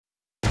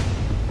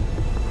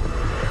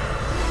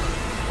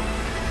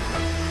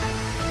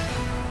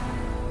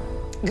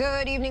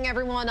Good evening,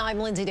 everyone. I'm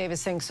Lindsay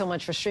Davis. Thanks so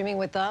much for streaming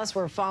with us.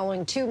 We're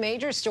following two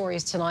major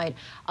stories tonight.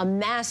 A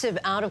massive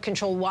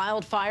out-of-control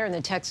wildfire in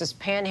the Texas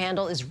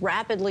Panhandle is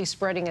rapidly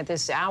spreading at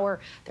this hour.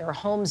 There are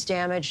homes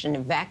damaged and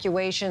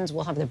evacuations.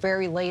 We'll have the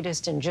very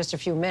latest in just a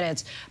few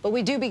minutes. But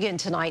we do begin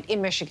tonight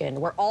in Michigan,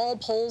 where all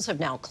polls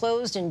have now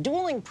closed in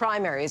dueling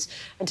primaries.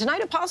 And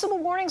tonight, a possible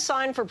warning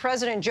sign for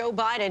President Joe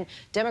Biden.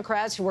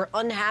 Democrats who were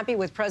unhappy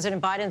with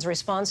President Biden's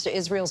response to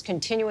Israel's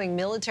continuing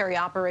military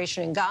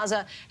operation in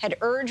Gaza had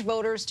urged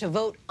voters to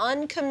vote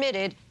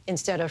uncommitted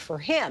instead of for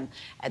him.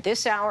 At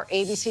this hour,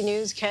 ABC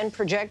News can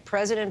project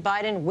President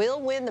Biden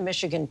will win the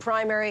Michigan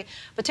primary.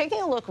 But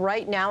taking a look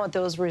right now at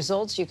those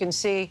results, you can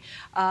see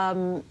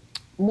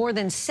more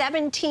than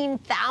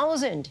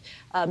 17,000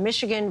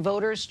 Michigan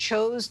voters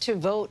chose to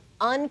vote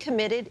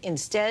uncommitted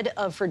instead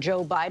of for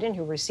Joe Biden,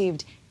 who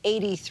received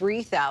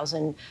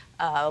 83,000,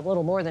 a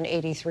little more than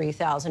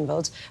 83,000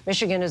 votes.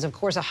 Michigan is, of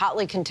course, a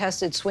hotly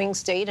contested swing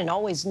state and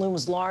always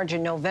looms large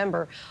in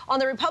November. On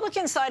the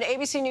Republican side,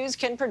 ABC News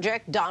can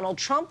project Donald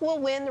Trump will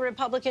win the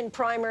Republican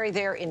primary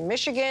there in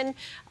Michigan.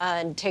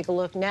 And take a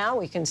look now.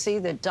 We can see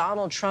that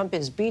Donald Trump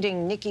is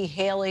beating Nikki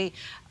Haley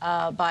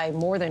by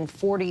more than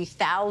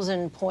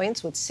 40,000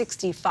 points, with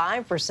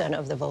 65%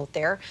 of the vote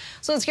there.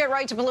 So let's get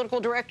right to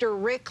political director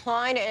Rick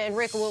Klein. And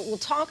Rick, we'll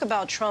talk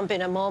about Trump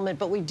in a moment,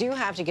 but we do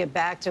have to get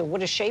back to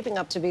what is shaping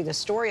up to be the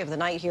story of the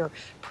night here.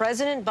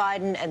 President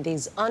Biden and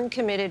these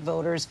uncommitted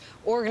voters.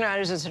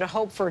 Organizers had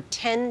hoped for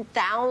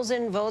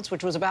 10,000 votes,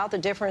 which was about the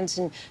difference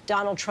in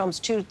Donald Trump's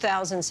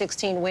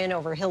 2016 win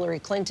over Hillary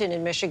Clinton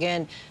in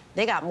Michigan.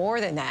 They got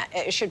more than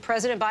that. Should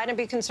President Biden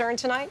be concerned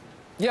tonight?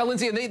 Yeah,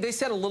 Lindsay, and they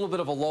set a little bit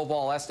of a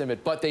lowball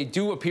estimate, but they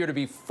do appear to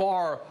be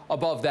far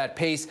above that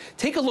pace.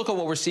 Take a look at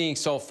what we're seeing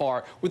so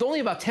far. With only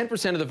about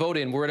 10% of the vote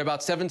in, we're at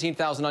about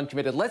 17,000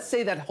 uncommitted. Let's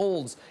say that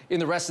holds in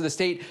the rest of the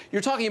state.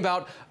 You're talking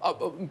about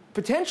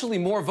potentially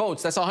more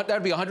votes. That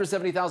would be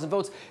 170,000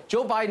 votes.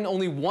 Joe Biden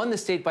only won the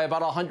state by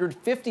about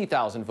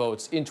 150,000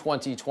 votes in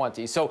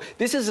 2020. So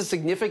this is a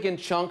significant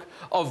chunk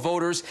of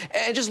voters.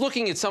 And just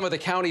looking at some of the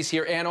counties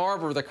here, Ann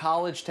Arbor, the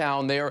college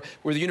town there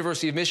where the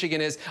University of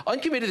Michigan is,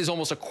 uncommitted is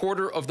almost a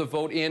quarter of the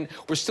vote in.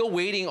 We're still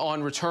waiting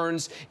on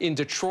returns in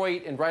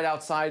Detroit and right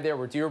outside there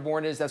where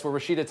Dearborn is. That's where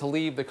Rashida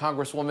Tlaib, the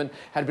congresswoman,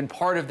 had been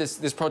part of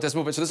this protest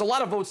movement. So there's a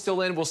lot of votes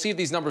still in. We'll see if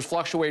these numbers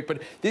fluctuate,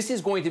 but this is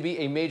going to be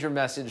a major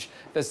message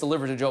that's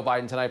delivered to Joe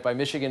Biden tonight by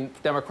Michigan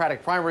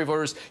Democratic primary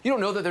voters. You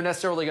don't know that they're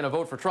necessarily going to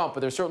vote for Trump,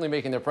 but they're certainly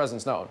making their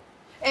presence known.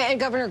 And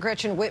Governor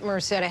Gretchen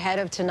Whitmer said ahead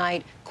of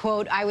tonight,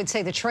 quote, "I would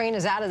say the train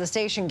is out of the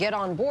station, get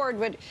on board,"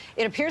 but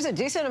it appears a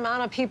decent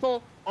amount of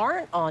people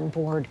aren't on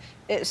board.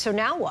 So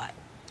now what?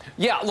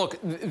 Yeah, look,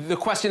 the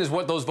question is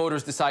what those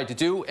voters decide to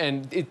do,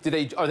 and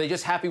are they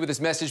just happy with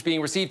this message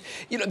being received?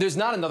 You know, there's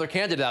not another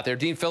candidate out there.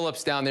 Dean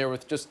Phillips down there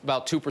with just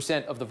about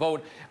 2% of the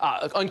vote.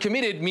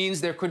 Uncommitted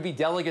means there could be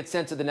delegates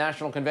sent to the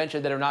national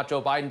convention that are not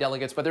Joe Biden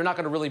delegates, but they're not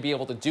going to really be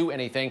able to do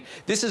anything.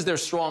 This is their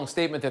strong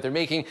statement that they're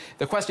making.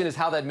 The question is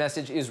how that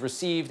message is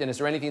received, and is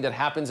there anything that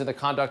happens in the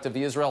conduct of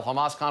the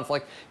Israel-Hamas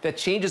conflict that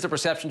changes the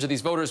perceptions of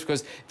these voters,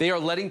 because they are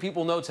letting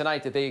people know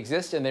tonight that they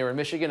exist and they're in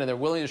Michigan and they're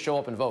willing to show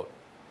up and vote.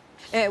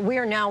 We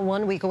are now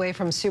 1 week away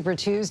from Super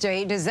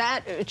Tuesday. Does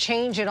that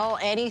change at all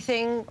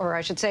anything, or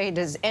I should say,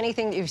 does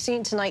anything you've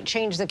seen tonight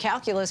change the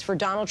calculus for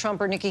Donald Trump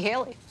or Nikki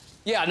Haley?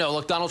 Yeah, no,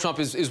 look, Donald Trump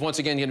is once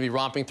again going to be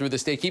romping through the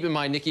state. Keep in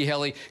mind, Nikki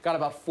Haley got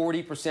about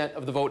 40%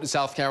 of the vote in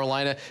South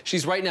Carolina.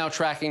 She's right now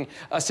tracking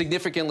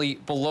significantly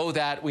below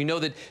that. We know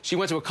that she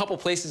went to a couple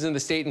places in the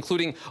state,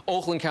 including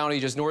Oakland County,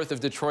 just north of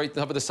Detroit,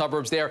 some of the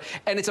suburbs there,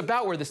 and it's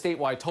about where the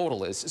statewide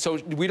total is. So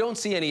we don't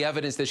see any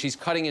evidence that she's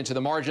cutting into the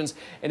margins,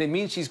 and it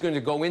means she's going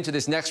to go into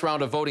this next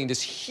round of voting,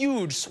 this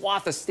huge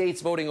swath of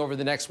states voting over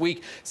the next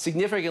week,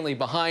 significantly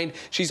behind.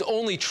 She's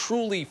only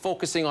truly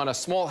focusing on a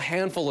small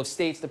handful of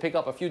states to pick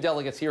up a few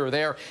delegates here or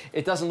there.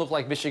 It doesn't look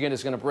like Michigan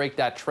is going to break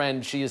that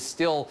trend. She is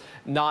still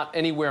not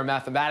anywhere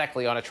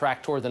mathematically on a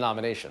track toward the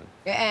nomination.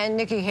 And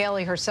Nikki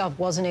Haley herself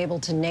wasn't able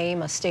to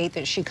name a state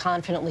that she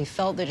confidently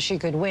felt that she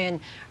could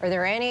win. Are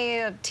there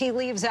any tea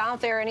leaves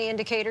out there, any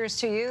indicators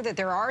to you that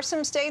there are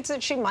some states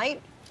that she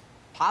might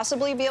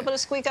possibly be able to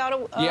squeak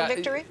out a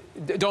victory?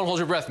 Don't hold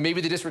your breath. Maybe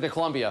the District of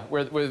Columbia,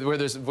 where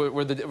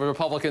the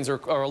Republicans are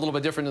a little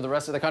bit different than the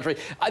rest of the country.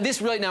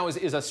 This right now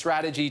is a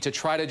strategy to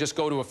try to just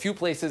go to a few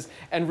places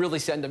and really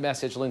send a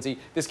message, Lindsay.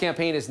 This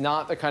campaign is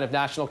not the kind of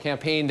national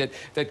campaign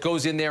that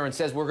goes in there and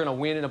says we're going to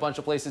win in a bunch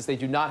of places. They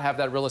do not have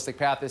that realistic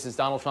path. This is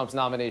Donald Trump's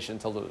nomination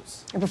to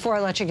lose. Before I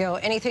let you go,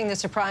 anything that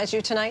surprised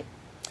you tonight?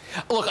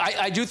 Look,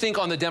 I do think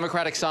on the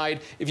Democratic side,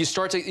 if you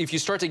start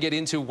to get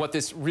into what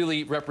this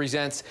really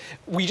represents,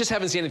 we just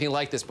haven't seen anything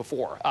like this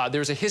before.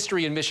 There's a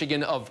history in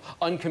Michigan of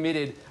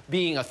uncommitted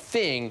being a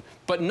thing,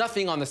 but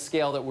nothing on the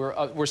scale that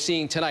we're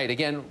seeing tonight.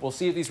 Again, we'll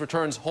see if these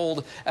returns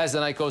hold as the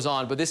night goes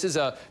on. But this is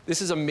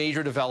a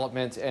major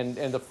development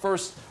and the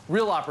first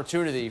real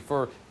opportunity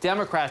for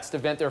Democrats to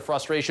vent their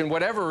frustration,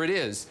 whatever it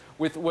is,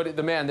 with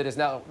the man that is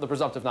now the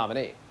presumptive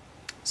nominee.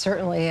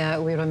 Certainly,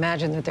 we would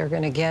imagine that they're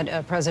going to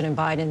get President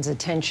Biden's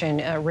attention.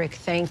 Rick,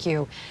 thank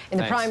you. In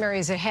the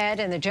primaries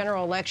ahead and the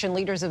general election,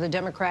 leaders of the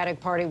Democratic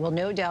Party will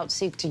no doubt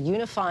seek to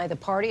unify the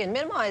party and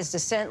minimize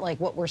dissent like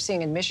what we're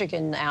seeing in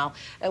Michigan now,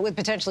 with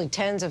potentially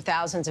tens of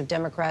thousands of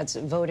Democrats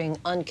voting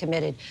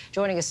uncommitted.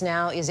 Joining us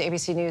now is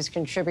ABC News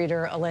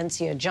contributor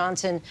Alencia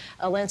Johnson.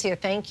 Alencia,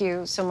 thank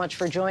you so much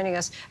for joining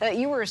us.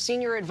 You were a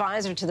senior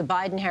advisor to the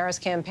Biden-Harris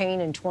campaign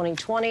in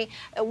 2020.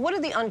 What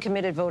did the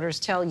uncommitted voters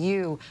tell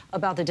you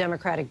about the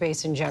Democratic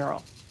base in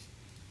general?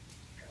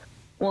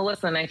 Well,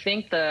 listen, I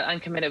think the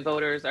uncommitted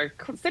voters are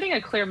sending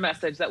a clear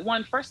message that,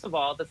 one, first of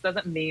all, this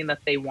doesn't mean that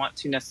they want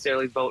to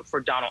necessarily vote for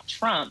Donald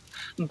Trump,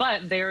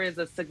 but there is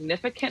a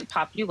significant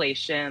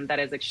population that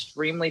is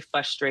extremely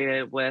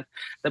frustrated with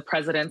the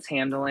president's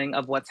handling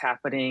of what's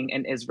happening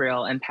in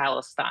Israel and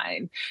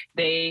Palestine.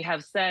 They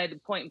have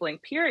said point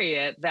blank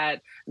period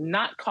that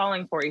not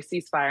calling for a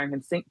ceasefire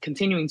and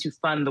continuing to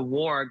fund the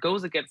war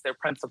goes against their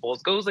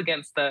principles, goes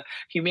against the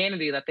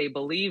humanity that they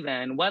believe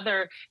in,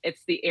 whether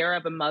it's the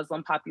Arab and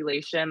Muslim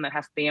population that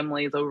have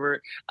families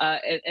over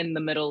in the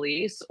Middle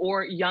East,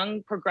 or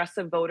young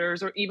progressive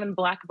voters, or even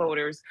Black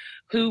voters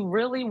who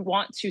really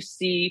want to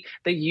see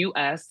the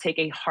U.S. take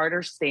a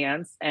harder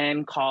stance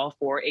and call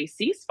for a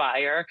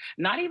ceasefire,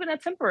 not even a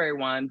temporary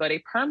one, but a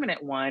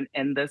permanent one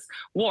in this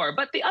war.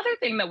 But the other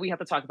thing that we have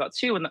to talk about,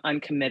 too, in the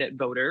uncommitted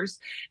voters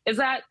is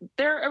that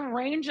there are a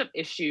range of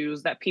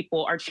issues that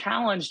people are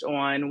challenged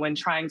on when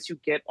trying to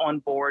get on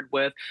board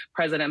with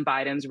President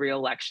Biden's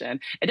reelection.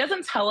 It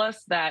doesn't tell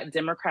us that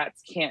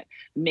Democrats can't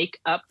make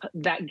up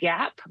that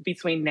gap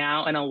between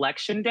now and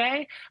Election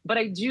Day. But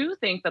I do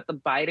think that the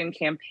Biden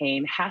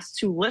campaign has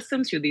to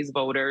listen to these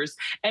voters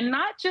and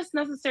not just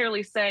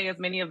necessarily say, as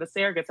many of the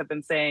surrogates have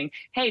been saying,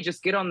 hey,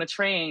 just get on the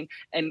train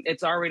and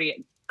it's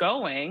already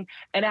going,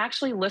 and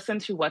actually listen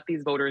to what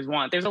these voters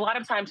want. There's a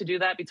lot of time to do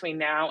that between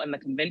now and the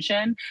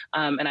convention,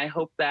 and I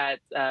hope that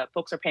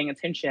folks are paying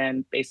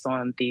attention based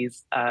on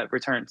these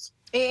returns.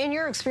 In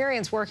your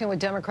experience working with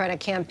Democratic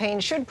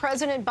campaigns, should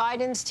President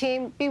Biden's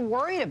team be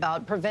worried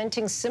about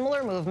preventing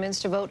similar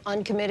movements to vote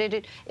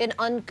uncommitted in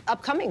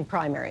upcoming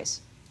primaries?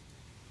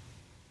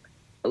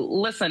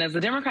 Listen, as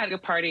the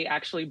Democratic Party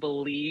actually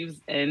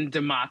believes in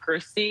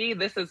democracy,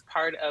 this is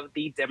part of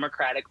the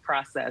democratic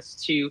process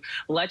to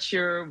let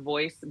your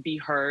voice be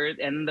heard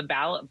in the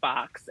ballot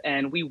box.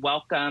 And we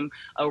welcome,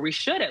 or we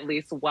should at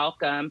least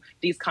welcome,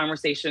 these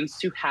conversations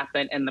to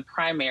happen in the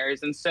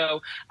primaries. And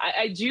so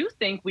I do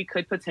think we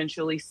could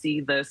potentially see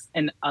this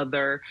in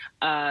other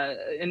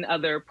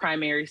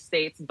primary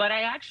states. But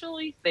I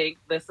actually think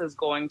this is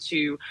going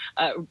to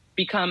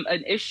become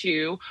an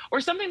issue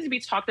or something to be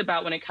talked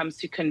about when it comes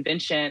to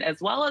convention,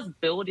 as well as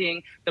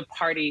building the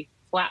party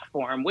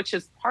platform, which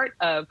is part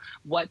of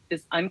what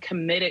this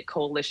uncommitted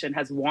coalition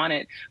has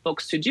wanted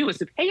folks to do, is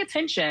to pay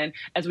attention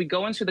as we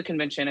go into the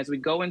convention, as we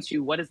go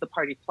into what is the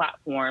party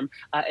platform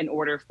in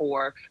order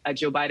for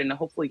Joe Biden to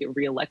hopefully get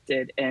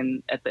reelected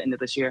at the end of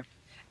this year.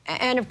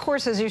 And of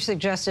course, as you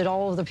suggested,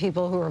 all of the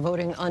people who are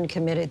voting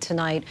uncommitted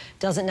tonight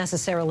doesn't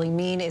necessarily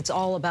mean it's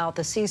all about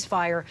the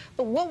ceasefire.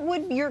 But what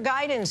would your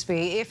guidance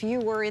be if you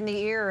were in the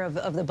ear of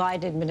the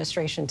Biden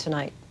administration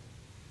tonight?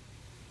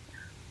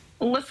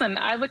 Listen,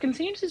 I would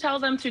continue to tell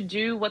them to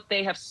do what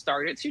they have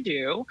started to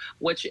do,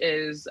 which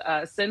is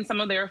send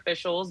some of their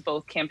officials,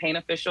 both campaign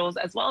officials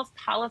as well as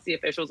policy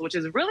officials, which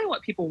is really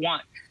what people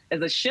want,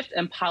 is a shift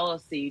in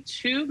policy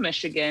to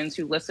Michigan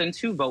to listen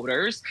to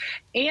voters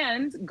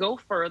and go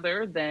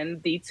further than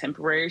the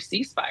temporary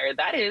ceasefire.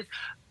 That is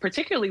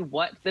particularly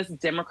what this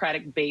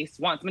Democratic base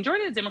wants. The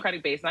majority of the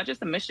Democratic base, not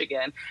just in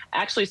Michigan,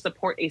 actually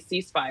support a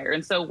ceasefire.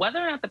 And so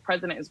whether or not the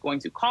president is going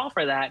to call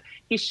for that,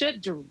 he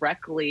should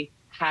directly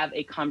have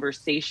a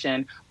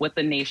conversation with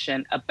the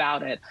nation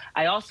about it.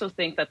 I also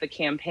think that the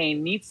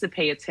campaign needs to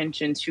pay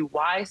attention to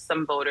why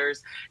some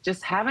voters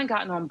just haven't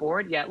gotten on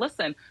board yet.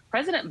 Listen,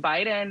 President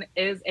Biden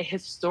is a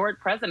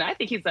historic president. I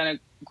think he's done a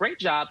great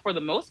job for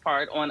the most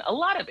part on a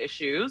lot of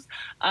issues,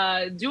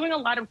 doing a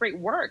lot of great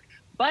work.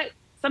 But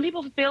some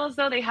people feel as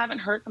though they haven't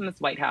heard from this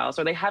White House,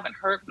 or they haven't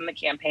heard from the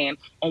campaign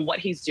on what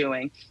he's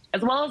doing,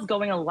 as well as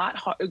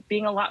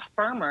being a lot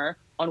firmer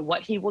on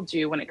what he will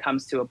do when it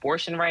comes to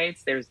abortion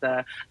rights. There's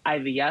the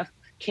IVF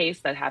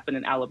case that happened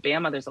in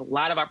Alabama. There's a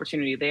lot of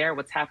opportunity there.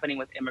 What's happening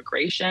with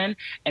immigration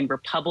and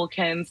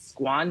Republicans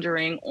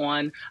squandering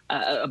on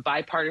a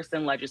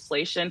bipartisan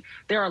legislation.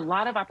 There are a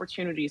lot of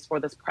opportunities for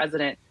this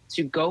president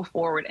to go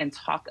forward and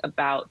talk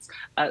about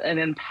an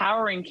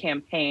empowering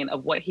campaign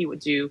of what he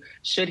would do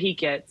should he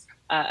get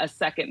a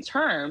second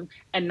term,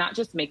 and not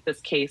just make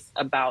this case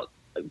about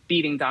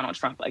beating Donald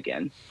Trump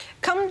again.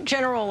 Come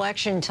general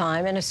election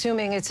time, and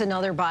assuming it's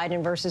another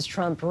Biden versus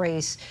Trump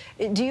race,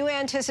 do you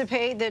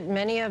anticipate that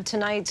many of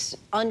tonight's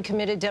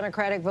uncommitted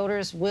Democratic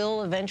voters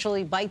will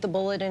eventually bite the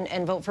bullet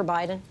and vote for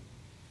Biden?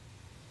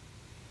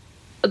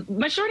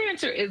 My short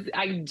answer is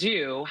I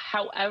do.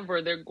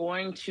 However, they're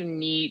going to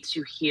need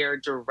to hear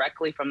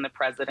directly from the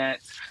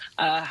president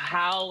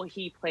how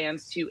he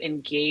plans to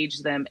engage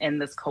them in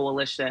this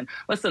coalition.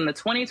 Listen, the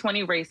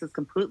 2020 race is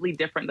completely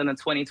different than the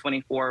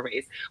 2024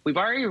 race. We've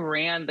already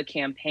ran the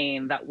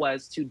campaign that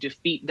was to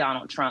defeat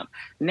Donald Trump.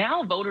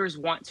 Now voters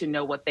want to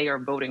know what they are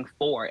voting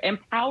for.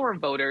 Empower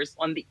voters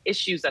on the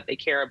issues that they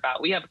care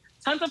about. We have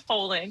tons of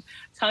polling,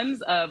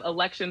 tons of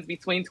elections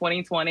between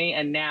 2020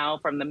 and now,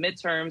 from the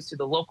midterms to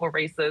the local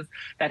races,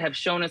 that have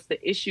shown us the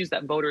issues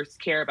that voters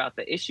care about,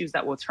 the issues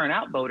that will turn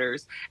out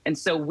voters. And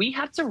so we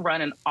have to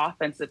run an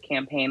offensive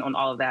campaign on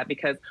all of that,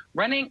 because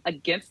running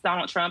against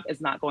Donald Trump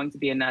is not going to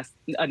be enough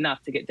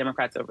to get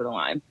Democrats over the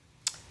line.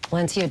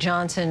 Valencia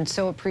Johnson,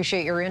 so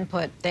appreciate your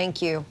input.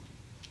 Thank you.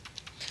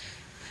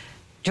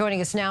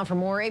 Joining us now for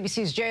more,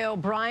 ABC's Jay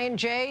O'Brien.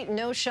 Jay,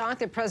 no shock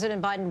that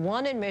President Biden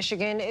won in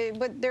Michigan,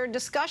 but there are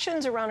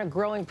discussions around a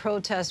growing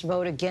protest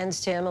vote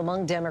against him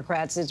among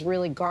Democrats that's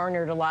really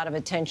garnered a lot of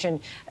attention.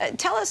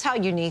 Tell us how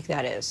unique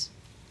that is.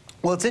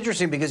 Well, it's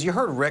interesting because you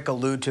heard Rick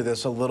allude to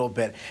this a little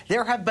bit.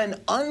 There have been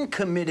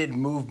uncommitted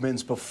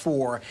movements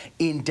before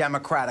in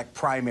Democratic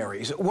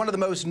primaries. One of the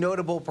most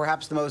notable,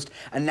 perhaps the most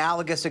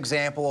analogous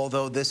example,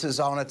 although this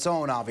is on its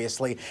own,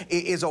 obviously,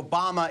 is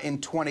Obama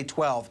in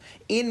 2012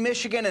 in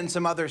Michigan and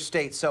some other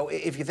states. So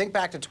if you think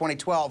back to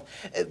 2012,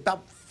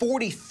 about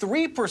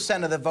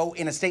 43% of the vote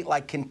in a state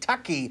like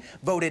Kentucky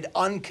voted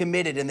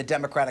uncommitted in the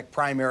Democratic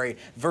primary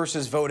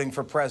versus voting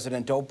for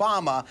President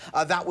Obama.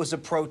 That was a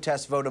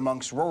protest vote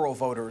amongst rural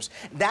voters.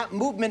 That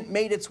movement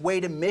made its way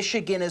to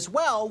Michigan as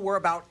well, where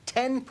about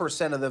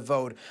 10% of the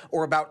vote,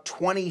 or about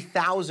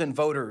 20,000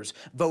 voters,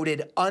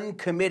 voted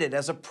uncommitted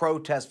as a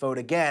protest vote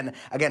again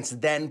against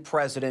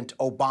then-President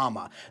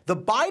Obama. The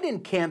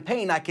Biden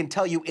campaign, I can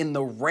tell you, in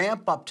the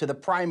ramp up to the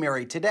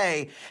primary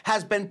today,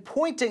 has been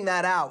pointing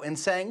that out and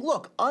saying,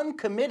 look,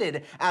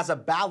 uncommitted as a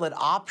ballot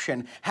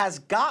option has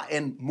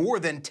gotten more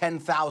than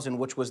 10,000,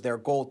 which was their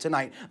goal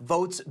tonight,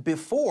 votes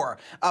before.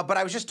 But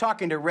I was just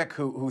talking to Rick,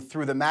 who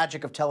through the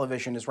magic of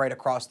television is right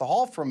across the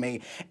hall from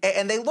me,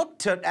 and they look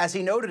to, as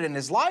he noted in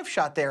his live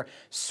shot there,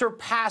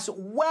 surpass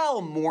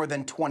well more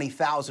than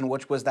 20,000,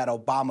 which was that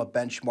Obama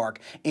benchmark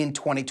in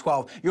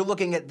 2012. You're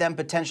looking at them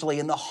potentially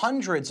in the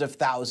hundreds of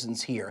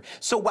thousands here.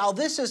 So while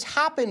this has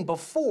happened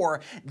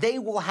before, they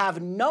will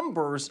have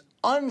numbers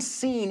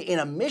unseen in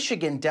a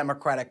Michigan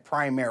Democratic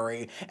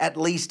primary, at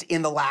least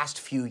in the last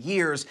few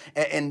years,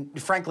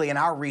 and frankly, in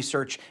our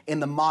research,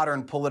 in the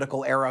modern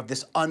political era of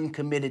this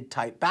uncommitted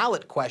type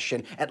ballot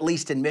question, at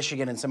least in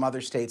Michigan and some other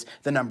states,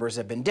 the numbers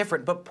have been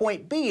different. But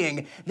point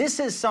being,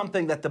 this is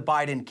something that the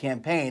Biden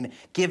campaign,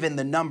 given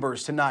the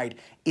numbers tonight,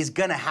 is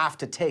going to have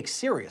to take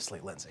seriously,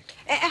 Lindsay.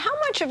 How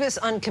much of this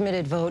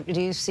uncommitted vote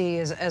do you see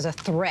as a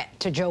threat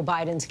to Joe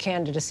Biden's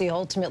candidacy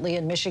ultimately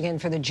in Michigan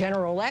for the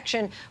general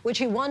election, which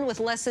he won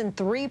with less than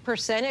 3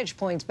 percentage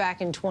points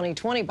back in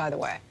 2020, by the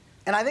way?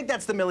 And I think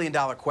that's the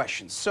million-dollar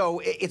question.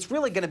 So it's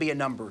really going to be a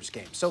numbers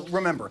game. So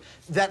remember,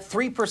 that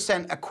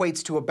 3%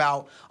 equates to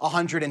about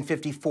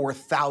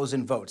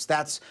 154,000 votes.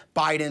 That's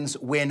Biden's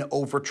win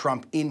over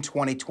Trump in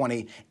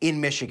 2020 in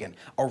Michigan.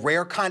 A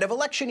rare kind of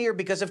election year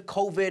because of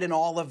COVID and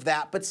all of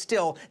that, but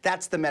still,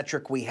 that's the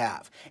metric we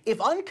have. If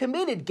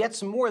uncommitted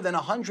gets more than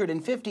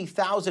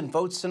 150,000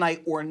 votes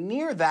tonight or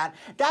near that,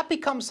 that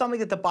becomes something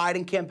that the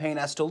Biden campaign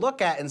has to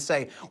look at and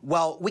say,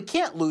 well, we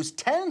can't lose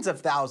tens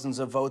of thousands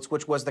of votes,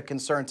 which was the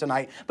concern tonight.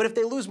 But if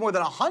they lose more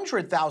than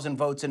 100,000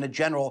 votes in a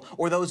general,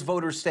 or those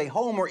voters stay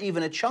home, or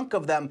even a chunk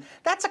of them,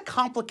 that's a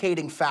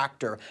complicating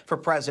factor for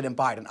President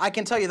Biden. I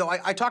can tell you, though,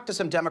 I talked to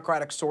some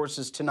Democratic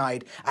sources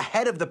tonight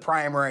ahead of the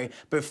primary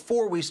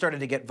before we started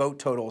to get vote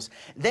totals.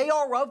 They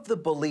are of the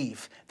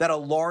belief that a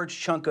large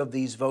chunk of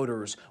these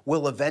voters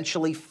will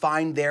eventually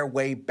find their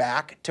way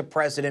back to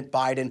President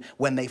Biden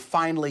when they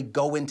finally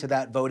go into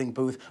that voting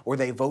booth, or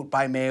they vote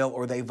by mail,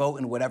 or they vote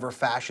in whatever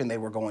fashion they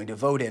were going to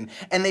vote in.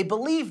 And they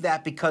believe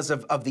that because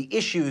of the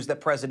issues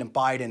that President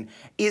Biden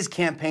is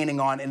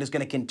campaigning on and is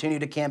going to continue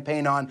to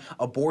campaign on: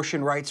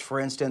 abortion rights, for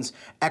instance,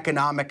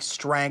 economic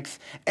strength,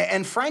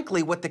 and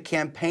frankly, what the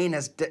campaign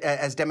has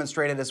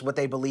demonstrated as what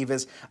they believe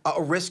is a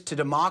risk to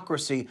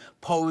democracy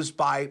posed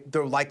by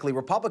the likely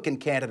Republican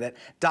candidate,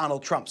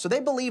 Donald Trump. So they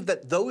believe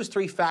that those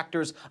three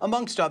factors,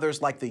 amongst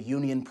others like the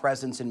union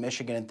presence in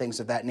Michigan and things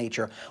of that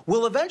nature,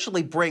 will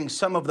eventually bring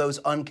some of those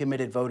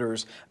uncommitted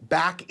voters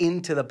back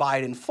into the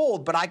Biden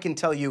fold. But I can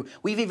tell you,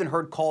 we've even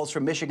heard calls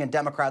from Michigan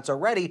Democrats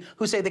already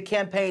who say the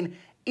campaign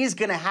is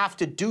going to have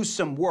to do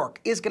some work,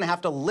 is going to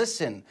have to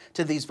listen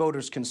to these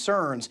voters'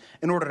 concerns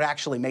in order to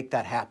actually make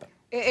that happen.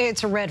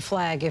 It's a red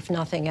flag, if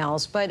nothing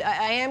else. But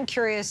I am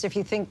curious if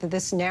you think that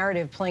this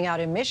narrative playing out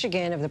in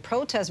Michigan of the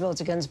protest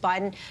votes against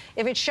Biden,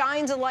 if it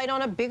shines a light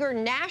on a bigger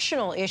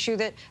national issue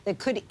that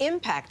could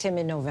impact him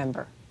in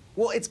November.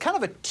 Well, it's kind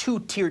of a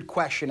two-tiered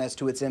question as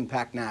to its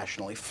impact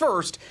nationally.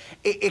 First,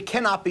 it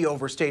cannot be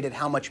overstated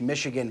how much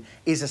Michigan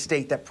is a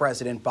state that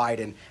President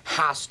Biden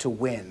has to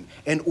win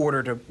in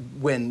order to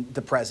win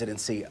the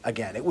presidency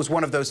again. It was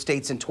one of those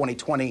states in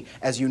 2020,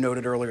 as you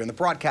noted earlier in the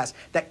broadcast,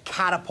 that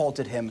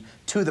catapulted him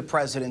to the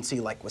presidency,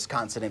 like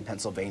Wisconsin and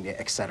Pennsylvania,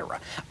 et cetera.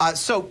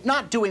 So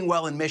not doing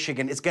well in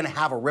Michigan is going to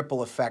have a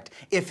ripple effect,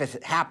 if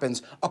it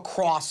happens,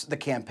 across the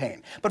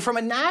campaign. But from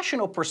a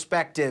national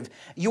perspective,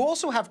 you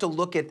also have to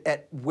look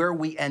at where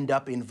we end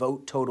up in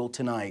vote total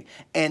tonight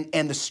and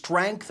the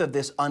strength of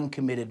this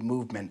uncommitted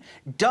movement.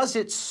 Does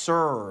it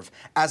serve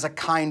as a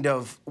kind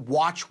of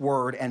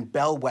watchword and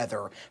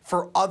bellwether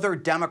for other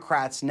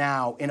Democrats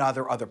now in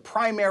other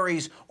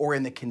primaries or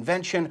in the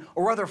convention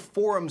or other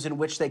forums in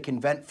which they can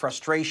vent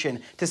frustration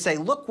to say,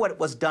 look what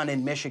was done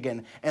in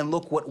Michigan and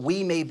look what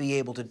we may be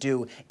able to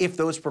do if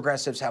those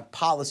progressives have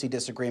policy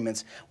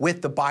disagreements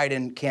with the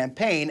Biden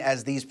campaign,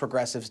 as these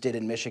progressives did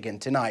in Michigan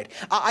tonight?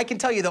 I can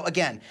tell you, though,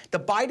 again, the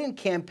Biden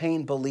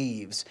campaign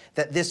believes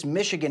that this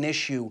Michigan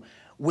issue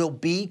will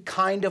be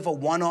kind of a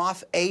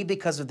one-off, A,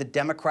 because of the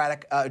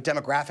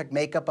demographic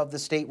makeup of the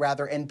state,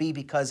 rather, and B,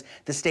 because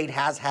the state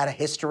has had a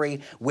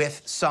history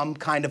with some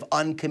kind of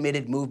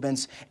uncommitted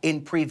movements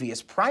in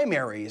previous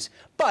primaries.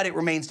 But it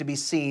remains to be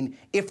seen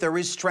if there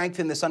is strength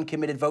in this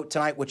uncommitted vote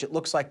tonight, which it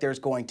looks like there's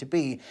going to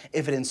be,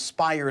 if it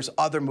inspires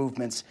other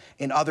movements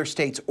in other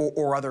states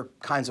or other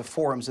kinds of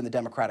forums in the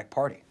Democratic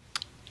Party.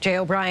 Jay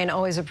O'Brien,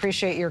 always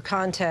appreciate your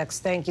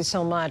context. Thank you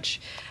so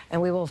much.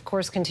 And we will, of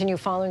course, continue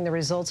following the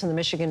results in the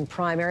Michigan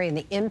primary and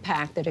the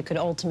impact that it could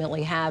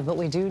ultimately have. But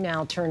we do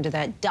now turn to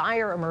that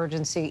dire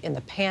emergency in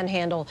the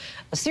Panhandle.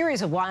 A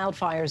series of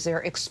wildfires there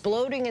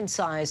exploding in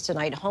size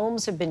tonight.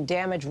 Homes have been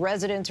damaged.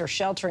 Residents are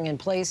sheltering in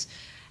place,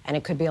 and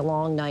it could be a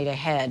long night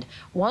ahead.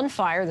 One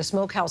fire, the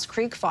Smokehouse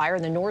Creek fire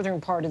in the northern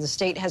part of the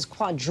state, has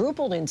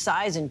quadrupled in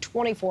size in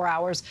 24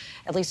 hours.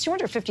 At least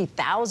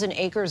 250,000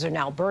 acres are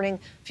now burning,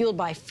 fueled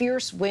by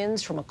fierce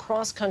winds from a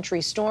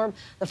cross-country storm.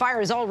 The fire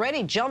has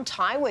already jumped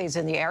highways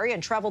in the area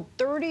and traveled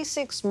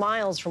 36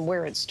 miles from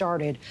where it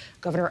started.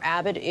 Governor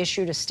Abbott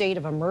issued a state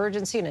of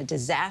emergency and a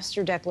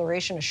disaster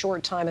declaration a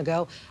short time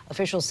ago.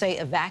 Officials say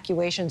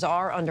evacuations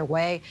are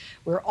underway.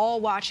 We're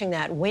all watching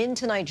that wind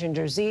tonight.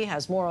 Ginger Z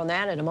has more on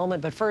that in a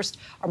moment. But first,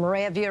 our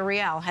Maria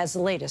Villarreal has the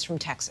latest from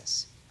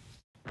Texas.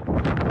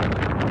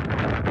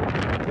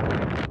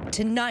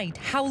 Tonight,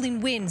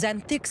 howling winds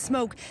and thick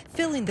smoke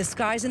filling the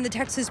skies in the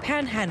Texas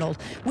Panhandle,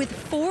 with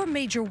 4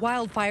 major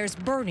wildfires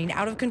burning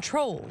out of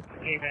control.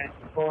 Amen.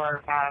 4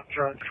 or 5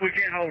 trucks. We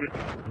can't hold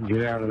it.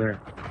 Get out of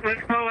there. Let's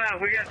pull out.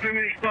 We got too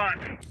many spots.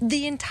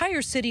 The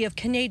entire city of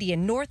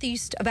Canadian,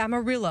 northeast of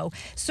Amarillo,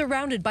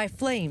 surrounded by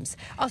flames.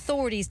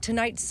 Authorities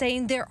tonight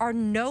saying there are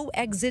no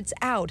exits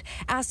out,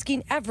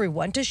 asking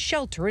everyone to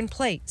shelter in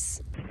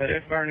place. But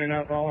it's burning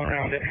up all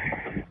around it.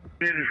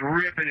 It is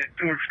ripping it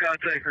towards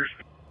Scott's Acres.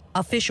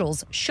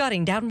 Officials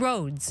shutting down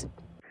roads.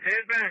 Head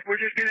back. We're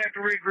just going to have to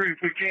regroup.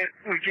 We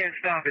can't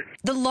stop it.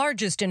 The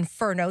largest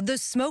inferno, the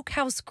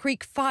Smokehouse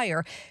Creek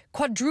fire,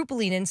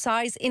 quadrupling in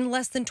size in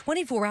less than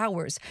 24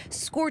 hours,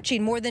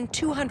 scorching more than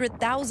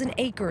 200,000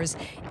 acres,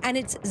 and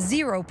it's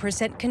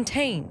 0%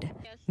 contained.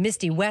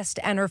 Misty West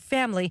and her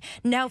family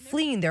now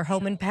fleeing their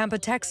home in Pampa,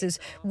 Texas,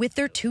 with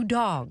their 2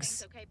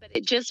 dogs.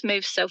 It just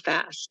moves so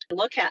fast.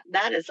 Look at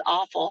that is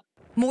awful.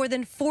 More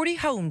than 40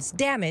 homes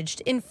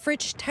damaged in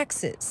Fritch,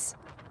 Texas.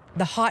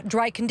 The hot,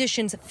 dry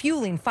conditions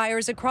fueling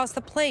fires across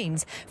the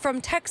plains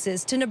from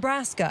Texas to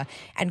Nebraska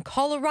and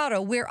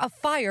Colorado, where a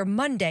fire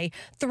Monday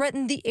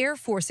threatened the Air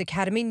Force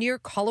Academy near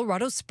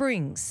Colorado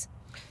Springs.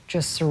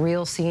 Just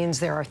surreal scenes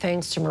there. Our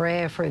thanks to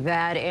Maria for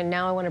that. And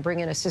now I want to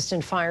bring in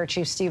Assistant Fire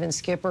Chief Stephen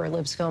Skipper at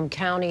Lipscomb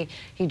County.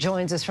 He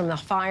joins us from the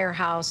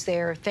firehouse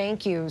there.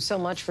 Thank you so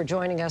much for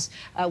joining us.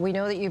 We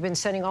know that you've been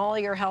sending all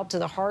your help to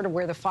the heart of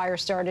where the fire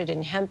started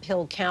in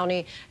Hemphill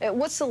County.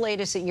 What's the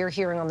latest that you're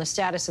hearing on the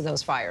status of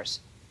those fires?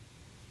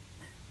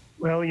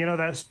 Well, you know,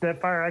 that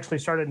fire actually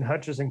started in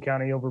Hutchinson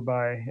County over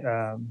by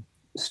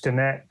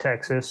Stinnett,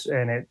 Texas,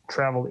 and it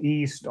traveled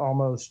east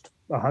almost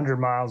 100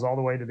 miles all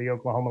the way to the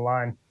Oklahoma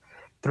line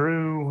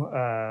through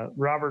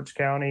Roberts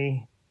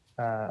County,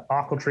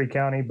 Ochiltree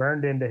County,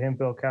 burned into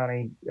Hemphill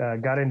County,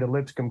 got into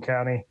Lipscomb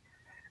County,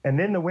 and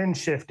then the wind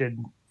shifted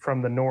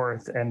from the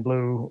north and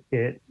blew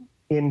it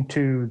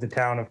into the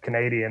town of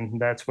Canadian.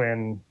 That's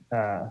when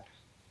the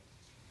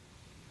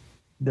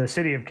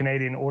city of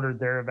Canadian ordered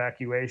their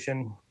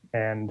evacuation.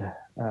 And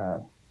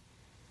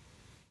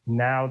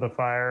now the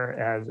fire,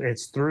 as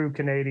it's through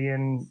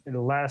Canadian,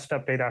 the last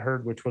update I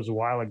heard, which was a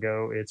while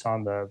ago, it's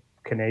on the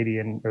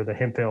Canadian or the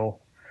Hemphill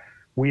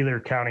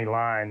Wheeler County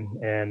line,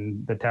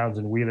 and the towns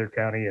in Wheeler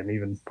County and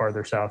even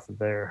farther south of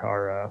there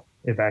are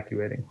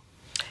evacuating.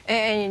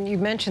 And you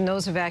mentioned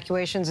those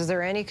evacuations. Is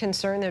there any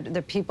concern that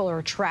the people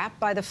are trapped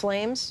by the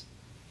flames?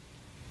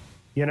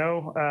 You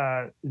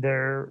know,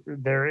 there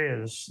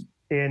is.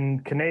 In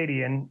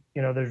Canadian,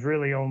 you know, there's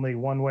really only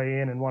one way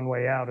in and one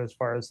way out as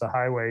far as the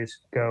highways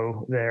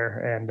go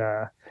there,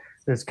 and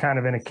it's kind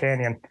of in a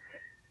canyon.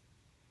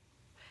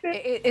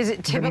 Is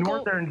it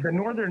typical? The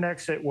northern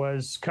exit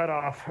was cut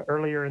off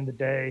earlier in the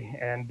day,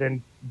 and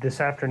then this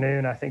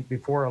afternoon, I think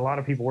before a lot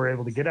of people were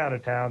able to get out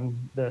of town,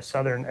 the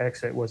southern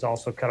exit was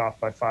also cut off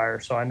by fire.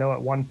 So I know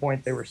at one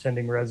point they were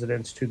sending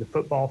residents to the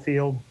football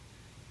field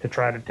to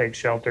try to take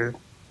shelter.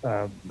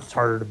 It's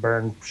harder to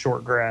burn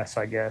short grass,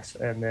 I guess.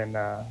 And then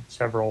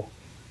several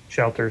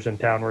shelters in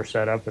town were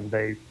set up, and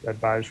they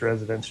advised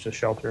residents to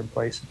shelter in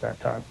place at that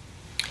time.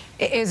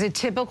 Is it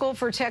typical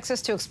for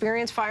Texas to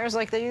experience fires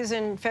like these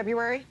in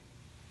February?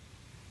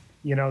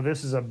 You know,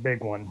 this is a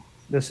big one.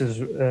 This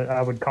is,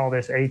 I would call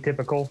this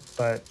atypical,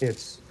 but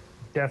it's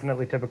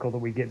definitely typical that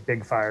we get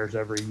big fires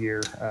every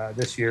year.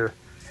 This year,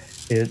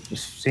 it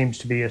seems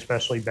to be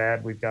especially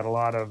bad. We've got a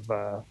lot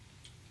of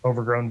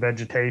overgrown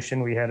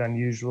vegetation. We had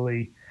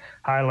unusually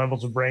high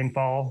levels of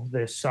rainfall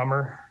this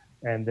summer.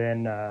 And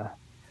then,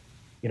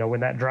 you know,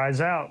 when that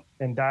dries out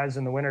and dies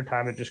in the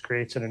wintertime, it just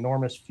creates an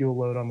enormous fuel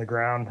load on the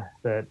ground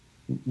that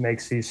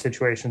makes these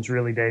situations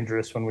really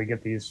dangerous when we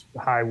get these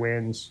high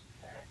winds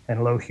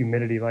and low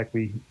humidity like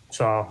we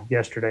saw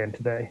yesterday and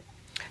today.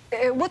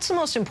 What's the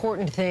most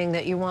important thing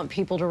that you want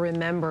people to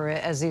remember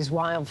as these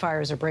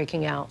wildfires are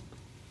breaking out?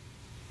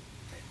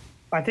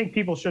 I think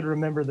people should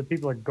remember that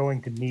people are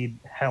going to need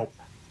help.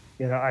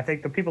 You know, I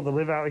think the people that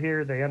live out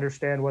here, they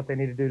understand what they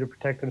need to do to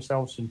protect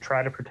themselves and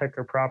try to protect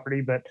their property.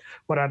 But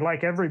what I'd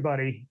like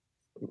everybody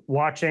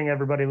watching,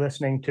 everybody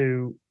listening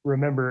to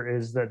remember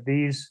is that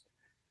these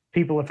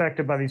people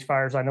affected by these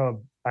fires, I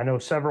know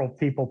several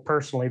people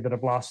personally that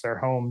have lost their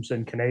homes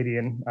in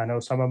Canadian. I know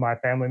some of my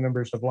family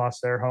members have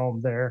lost their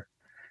home there.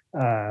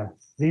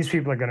 These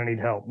people are going to need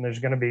help, and there's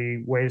going to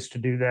be ways to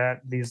do that.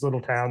 These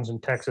little towns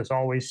in Texas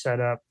always set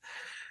up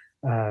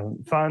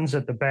funds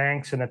at the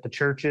banks and at the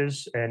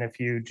churches. And if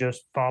you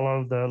just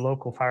follow the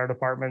local fire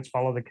departments,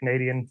 follow the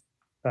Canadian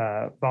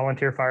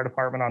volunteer fire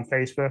department on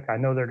Facebook, I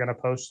know they're going to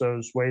post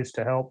those ways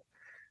to help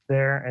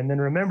there. And then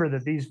remember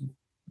that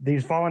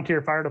these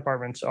volunteer fire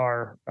departments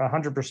are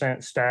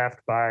 100% staffed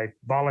by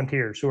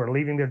volunteers who are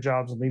leaving their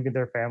jobs and leaving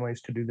their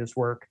families to do this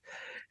work.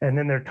 And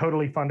then they're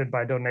totally funded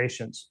by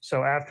donations.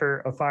 So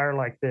after a fire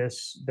like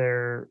this,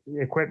 their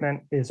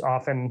equipment is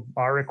often,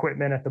 our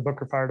equipment at the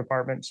Booker Fire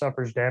Department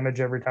suffers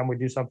damage every time we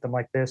do something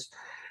like this.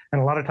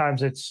 And a lot of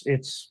times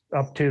it's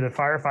up to the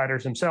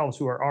firefighters themselves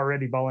who are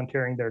already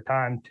volunteering their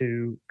time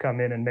to come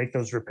in and make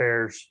those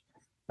repairs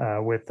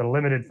with the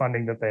limited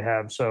funding that they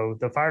have. So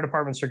the fire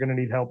departments are going to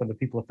need help, and the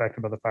people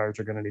affected by the fires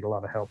are going to need a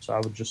lot of help. So I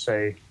would just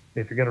say,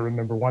 if you're going to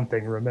remember one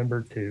thing,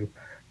 remember to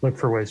look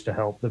for ways to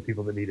help the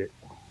people that need it.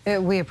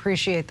 We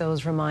appreciate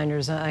those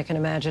reminders. I can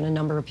imagine a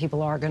number of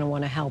people are going to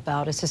want to help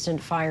out.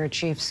 Assistant Fire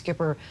Chief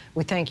Skipper,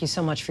 we thank you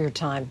so much for your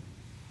time.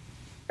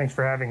 Thanks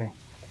for having me.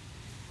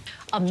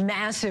 A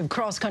massive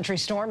cross-country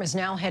storm is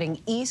now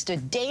heading east. A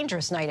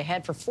dangerous night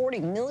ahead for 40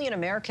 million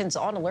Americans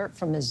on alert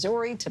from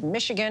Missouri to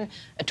Michigan.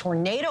 A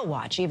tornado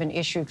watch even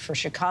issued for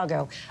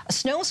Chicago. A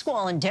snow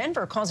squall in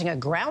Denver causing a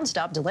ground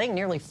stop, delaying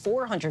nearly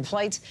 400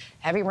 flights.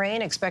 Heavy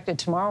rain expected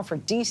tomorrow for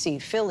D.C.,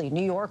 Philly,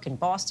 New York, and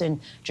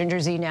Boston. Ginger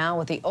Z now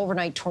with the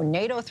overnight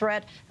tornado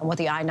threat and what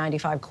the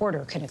I-95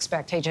 corridor can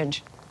expect. Hey,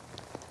 Ginger.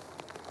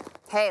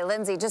 Hey,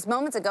 Lindsay, just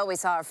moments ago, we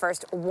saw our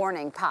first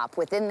warning pop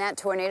within that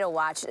tornado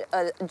watch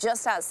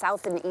just out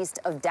south and east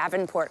of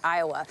Davenport,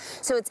 Iowa.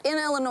 So it's in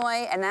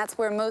Illinois, and that's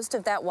where most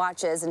of that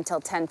watch is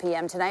until 10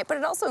 p.m. tonight. But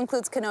it also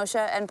includes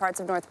Kenosha and parts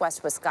of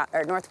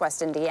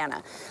northwest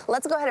Indiana.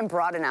 Let's go ahead and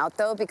broaden out,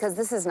 though, because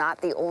this is not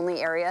the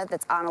only area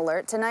that's on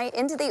alert tonight.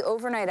 Into the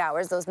overnight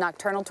hours, those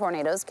nocturnal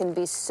tornadoes can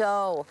be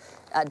so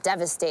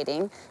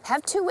devastating.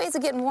 Have two ways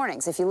of getting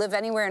warnings if you live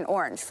anywhere in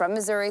orange, from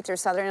Missouri through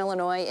southern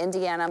Illinois,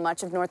 Indiana,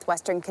 much of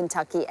northwestern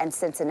Kentucky, and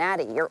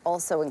Cincinnati. You're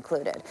also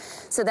included.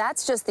 So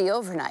that's just the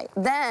overnight.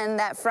 Then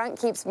that front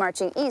keeps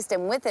marching east,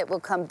 and with it will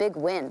come big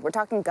wind. We're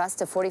talking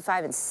gusts of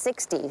 45 and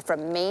 60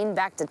 from Maine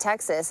back to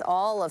Texas,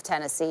 all of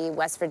Tennessee,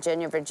 West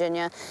Virginia,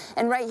 Virginia,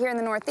 and right here in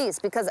the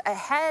Northeast, because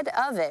ahead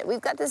of it, we've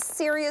got this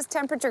serious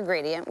temperature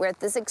gradient where at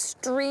this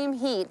extreme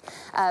heat,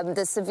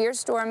 the severe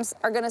storms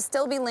are going to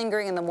still be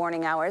lingering in the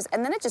morning hours,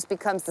 and then it just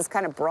becomes this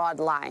kind of broad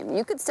line.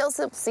 You could still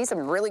see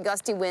some really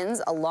gusty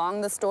winds along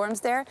the storms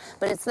there,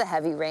 but it's the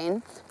heavy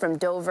rain from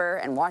Dover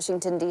and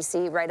Washington,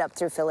 D.C., right up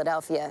through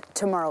Philadelphia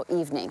tomorrow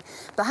evening.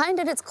 Behind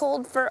it, it's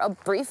cold for a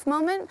brief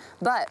moment,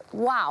 but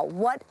wow,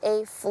 what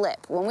a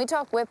flip. When we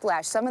talk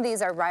whiplash, some of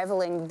these are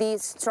rivaling the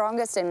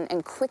strongest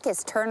and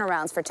quickest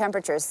turnarounds for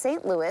temperatures.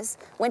 St. Louis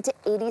went to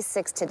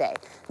 86 today.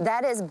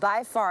 That is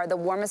by far the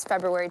warmest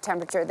February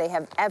temperature they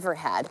have ever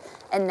had,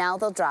 and now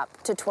they'll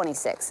drop to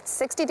 26,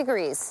 60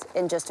 degrees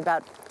in just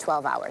about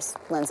 12 hours.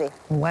 Lindsay.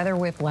 Weather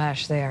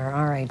whiplash there.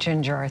 All right,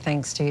 Ginger, our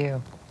thanks to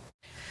you.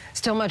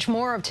 Still much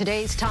more of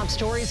today's top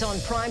stories on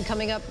Prime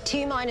coming up.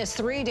 T-minus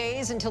 3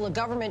 days until a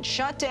government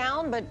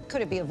shutdown, but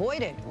could it be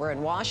avoided? We're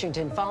in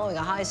Washington following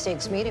a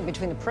high-stakes meeting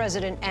between the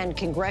president and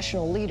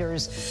congressional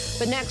leaders.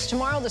 But next,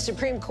 tomorrow, the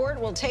Supreme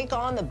Court will take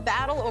on the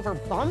battle over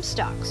bump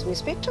stocks. We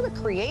speak to the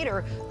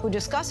creator who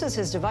discusses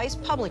his device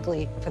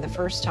publicly for the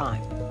first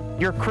time.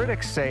 Your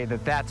critics say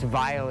that that's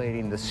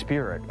violating the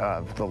spirit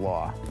of the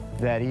law.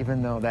 that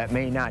even though that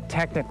may not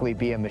technically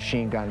be a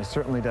machine gun, it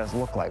certainly does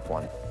look like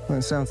one. Well,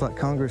 it sounds like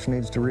Congress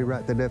needs to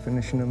rewrite the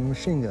definition of a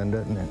machine gun,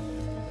 doesn't it?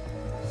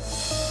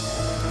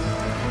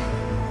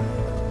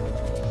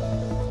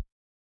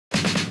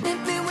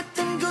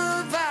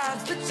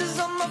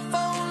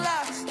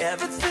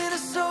 Everything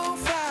is so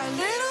fine,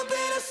 little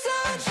bit of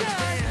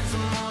sunshine.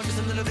 Some more, just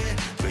a little bit.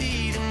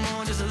 Breathe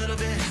more, just a little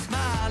bit.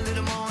 Smile a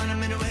little more in a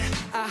minute.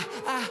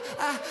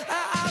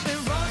 I've been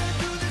running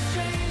through the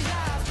strange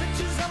life.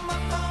 Pictures on my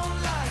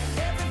phone life.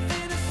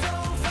 Everything is so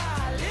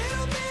fine,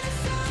 little bit of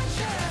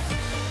sunshine.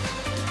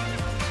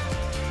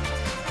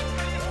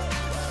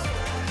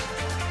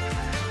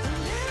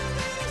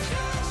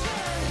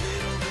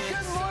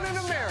 Good morning,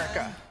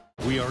 America.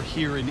 We are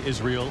here in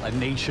Israel, a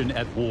nation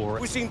at war.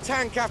 We've seen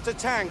tank after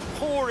tank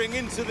pouring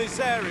into this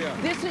area.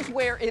 This is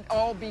where it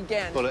all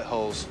began. Bullet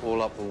holes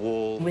all up the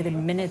wall.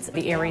 Within minutes,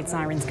 the air raid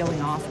sirens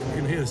going off.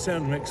 You can hear the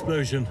sound of an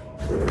explosion.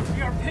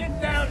 We are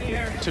pinned down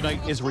here. Tonight,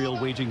 Israel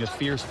waging a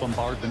fierce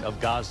bombardment of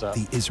Gaza.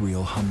 The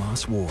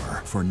Israel-Hamas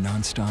war. For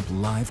non-stop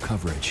live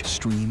coverage,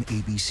 stream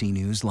ABC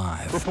News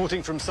Live.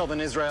 Reporting from southern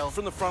Israel.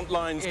 From the front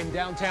lines. In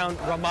downtown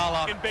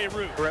Ramallah. In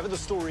Beirut. Wherever the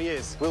story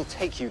is, we'll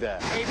take you there.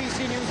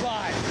 ABC News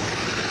Live.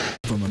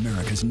 From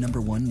America's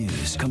 #1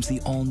 news comes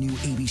the all-new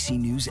ABC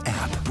News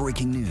app.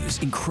 Breaking news,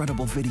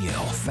 incredible video,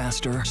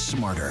 faster,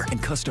 smarter,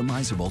 and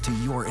customizable to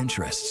your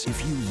interests.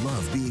 If you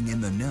love being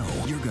in the know,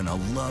 you're gonna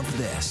love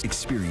this.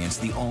 Experience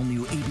the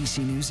all-new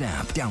ABC News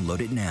app. Download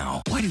it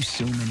now. Why do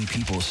so many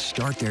people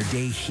start their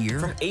day here?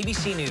 From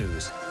ABC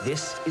News,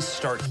 this is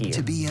Start Here.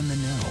 To be in the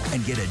know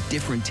and get a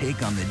different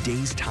take on the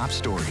day's top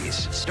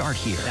stories. Start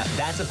Here. Now,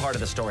 that's a part of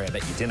the story I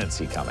bet you didn't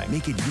see coming.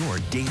 Make it your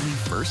daily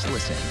first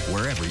listen,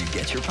 wherever you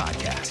get your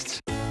podcasts.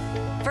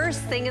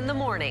 First thing in the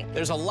morning.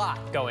 There's a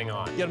lot going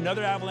on. Yet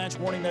another avalanche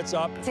warning that's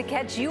up. To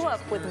catch you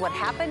up with what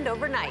happened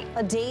overnight.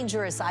 A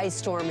dangerous ice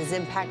storm is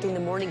impacting the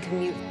morning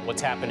commute.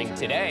 What's happening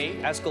today?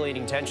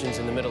 Escalating tensions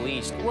in the Middle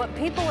East. What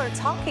people are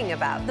talking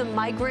about. The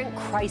migrant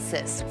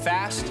crisis.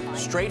 Fast,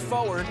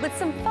 straightforward. With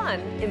some fun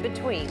in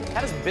between.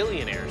 How does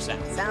billionaire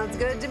sound? Sounds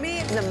good to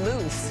me. The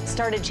moose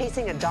started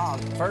chasing a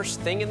dog.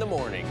 First thing in the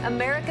morning.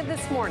 America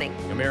This Morning.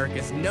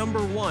 America's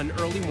 #1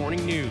 early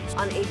morning news.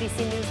 On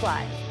ABC News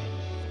Live.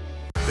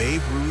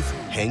 Babe Ruth,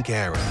 Hank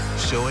Aaron,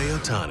 Shohei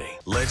Ohtani,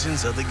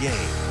 legends of the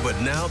game. But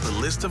now the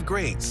list of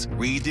greats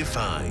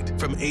redefined.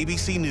 From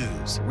ABC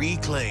News,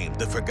 Reclaim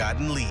the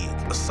Forgotten League,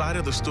 a side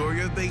of the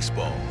story of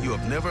baseball you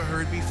have never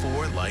heard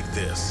before like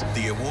this.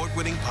 The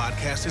award-winning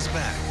podcast is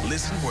back.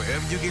 Listen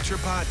wherever you get your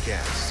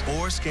podcasts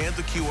or scan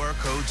the QR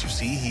codes you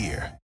see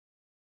here.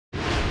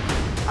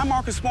 I'm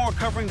Marcus Moore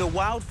covering the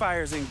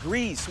wildfires in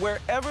Greece.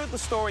 Wherever the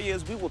story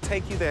is, we will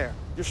take you there.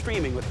 You're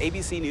streaming with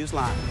ABC News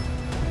Live.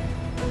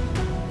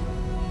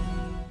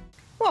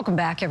 Welcome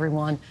back,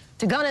 everyone.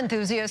 To gun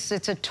enthusiasts,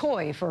 it's a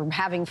toy for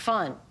having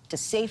fun. To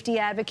safety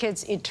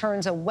advocates, it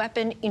turns a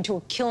weapon into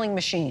a killing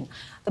machine.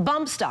 The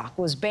bump stock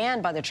was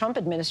banned by the Trump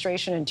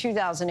administration in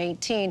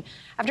 2018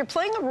 after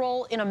playing a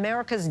role in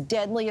America's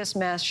deadliest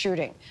mass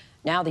shooting.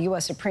 Now the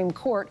U.S. Supreme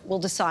Court will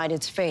decide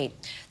its fate.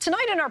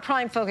 Tonight in our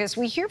Prime Focus,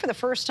 we hear for the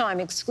first time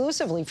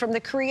exclusively from the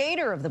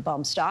creator of the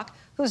bump stock,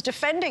 who's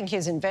defending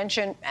his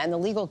invention and the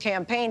legal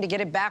campaign to get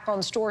it back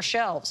on store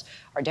shelves.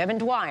 Our Devin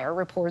Dwyer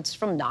reports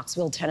from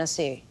Knoxville,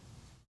 Tennessee.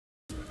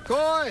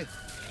 Coy!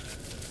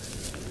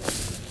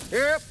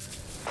 Yep.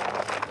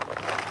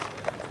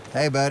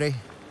 Hey, buddy.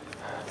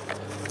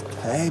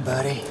 Hey,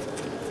 buddy.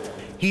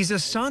 He's a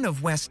son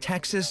of West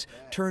Texas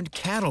turned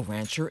cattle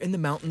rancher in the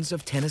mountains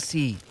of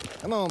Tennessee.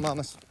 Come on,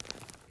 mamas.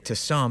 To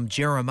some,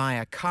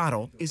 Jeremiah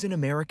Cottle is an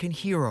American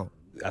hero.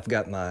 I've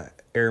got my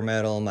Air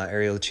Medal, my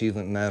Aerial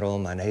Achievement Medal,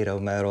 my NATO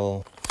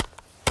Medal.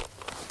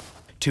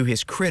 To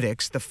his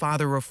critics, the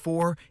father of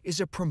four is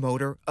a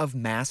promoter of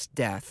mass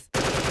death.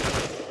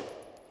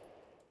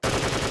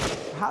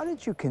 How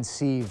did you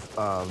conceive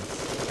of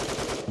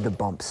the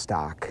bump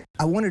stock?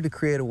 I wanted to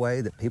create a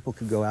way that people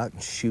could go out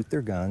and shoot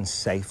their guns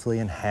safely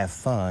and have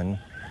fun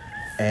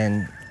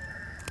and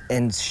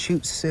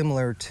shoot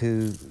similar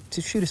to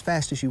shoot as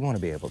fast as you want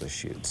to be able to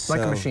shoot.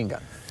 Like a machine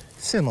gun?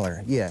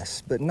 Similar,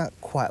 yes, but not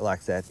quite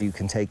like that. You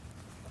can take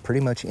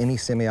pretty much any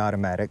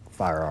semi-automatic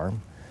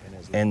firearm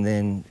and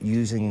then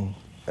using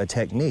a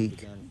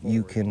technique,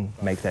 you can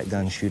make that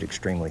gun shoot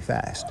extremely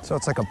fast. So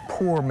it's like a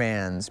poor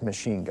man's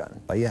machine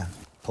gun? Yeah.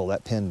 Pull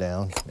that pin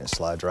down, and it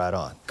slides right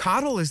on.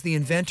 Cottle is the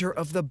inventor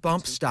of the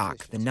bump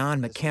stock, the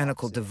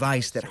non-mechanical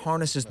device that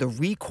harnesses the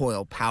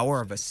recoil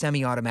power of a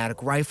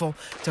semi-automatic rifle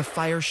to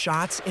fire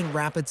shots in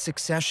rapid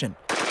succession.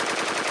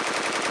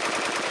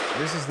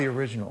 This is the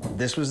original.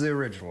 This was the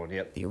original one,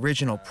 yep. The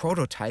original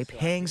prototype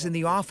hangs in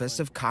the office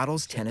of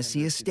Cottle's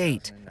Tennessee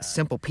estate. A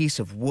simple piece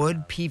of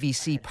wood,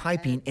 PVC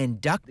piping,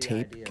 and duct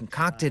tape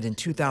concocted in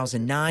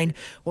 2009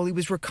 while he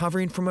was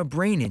recovering from a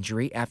brain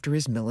injury after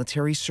his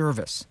military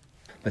service.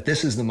 But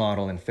this is the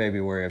model in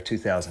February of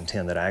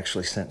 2010 that I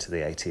actually sent to the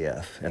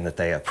ATF and that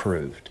they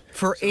approved.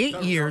 For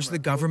 8 years, the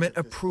government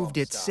approved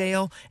its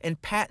sale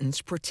and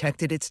patents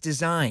protected its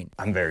design.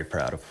 I'm very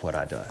proud of what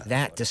I done.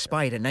 That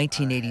despite a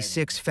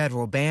 1986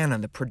 federal ban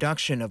on the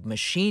production of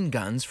machine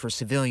guns for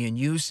civilian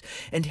use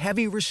and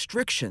heavy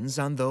restrictions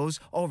on those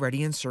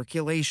already in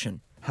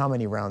circulation. How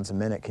many rounds a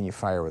minute can you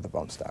fire with a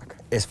bump stock?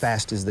 As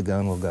fast as the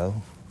gun will go.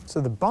 So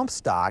the bump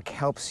stock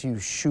helps you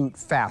shoot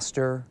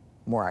faster,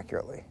 more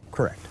accurately.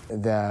 Correct.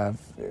 The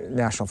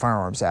National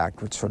Firearms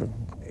Act, which sort of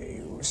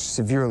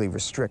severely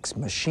restricts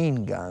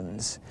machine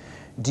guns,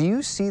 do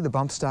you see the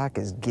bump stock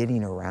as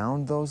getting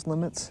around those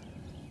limits?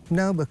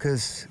 No,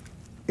 because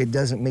it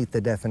doesn't meet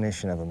the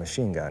definition of a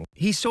machine gun.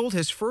 He sold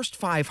his first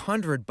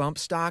 500 bump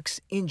stocks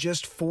in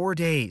just 4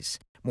 days,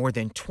 more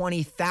than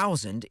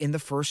 20,000 in the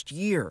first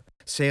year.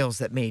 Sales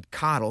that made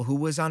Cottle, who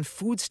was on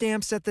food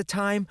stamps at the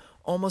time,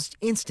 almost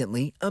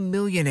instantly a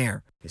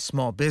millionaire. His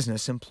small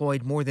business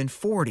employed more than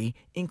 40,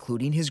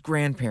 including his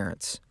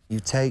grandparents.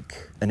 You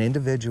take an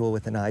individual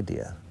with an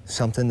idea,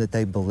 something that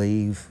they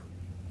believe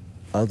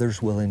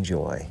others will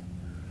enjoy.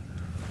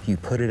 You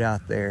put it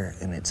out there,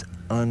 and it's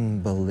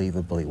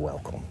unbelievably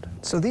welcomed.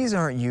 So these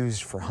aren't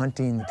used for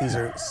hunting. These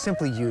are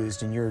simply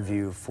used, in your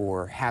view,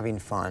 for having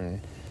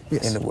fun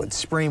in the woods,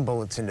 spraying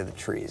bullets into the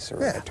trees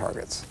or at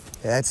targets.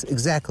 That's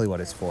exactly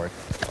what it's for.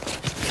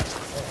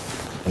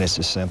 And it's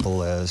as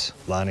simple as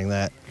lining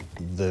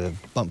the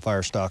bump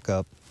fire stock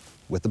up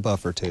with the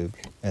buffer tube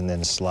and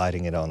then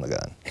sliding it on the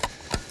gun.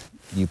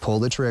 You pull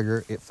the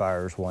trigger, it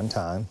fires one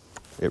time,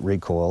 it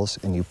recoils,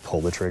 and you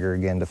pull the trigger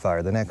again to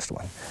fire the next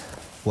one.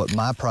 What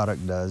my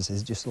product does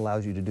is just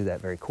allows you to do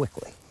that very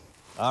quickly.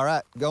 All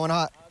right, going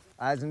hot.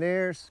 Eyes and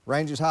ears,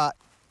 range is hot.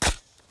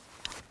 Okay.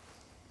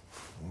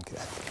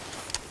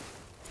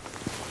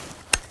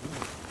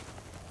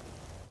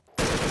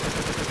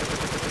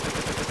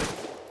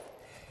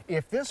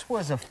 If this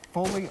was a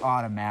fully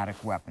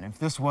automatic weapon, if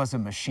this was a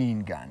machine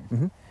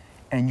gun,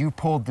 and you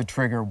pulled the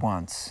trigger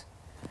once,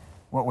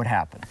 what would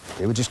happen?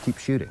 It would just keep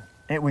shooting.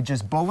 It would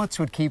just, bullets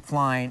would keep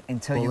flying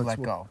until you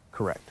let go.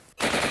 Correct.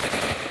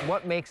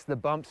 What makes the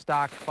bump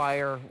stock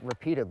fire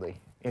repeatedly?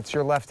 It's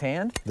your left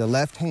hand? The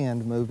left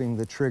hand moving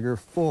the trigger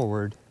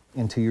forward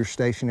into your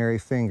stationary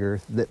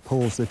finger that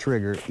pulls the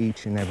trigger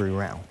each and every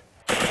round.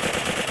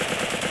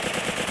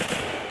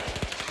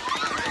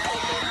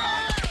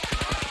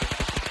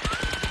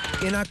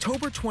 In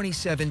October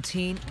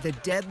 2017, the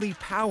deadly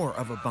power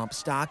of a bump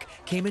stock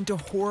came into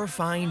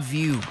horrifying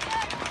view.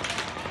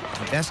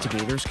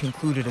 Investigators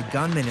concluded a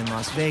gunman in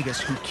Las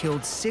Vegas who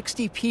killed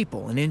 60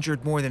 people and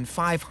injured more than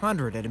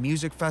 500 at a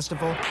music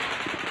festival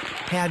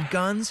had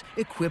guns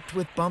equipped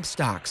with bump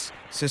stocks.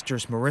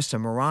 Sisters Marissa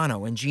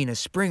Morano and Gina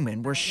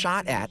Springman were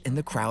shot at in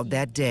the crowd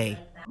that day.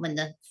 When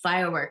the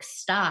fireworks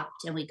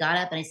stopped and we got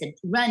up and I said,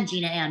 "Run,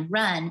 Gina Ann,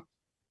 run."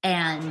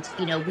 And,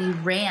 you know, we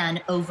ran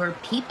over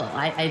people.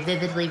 I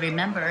vividly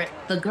remember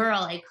the girl,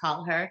 I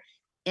call her,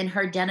 in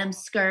her denim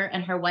skirt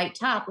and her white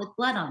top with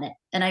blood on it.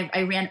 And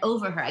I ran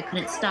over her. I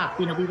couldn't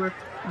stop. You know, we were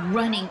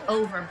running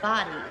over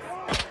bodies.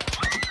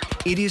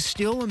 It is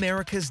still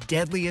America's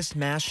deadliest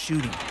mass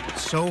shooting,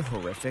 so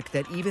horrific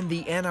that even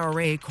the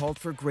NRA called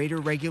for greater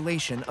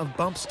regulation of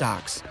bump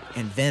stocks.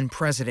 And then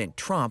President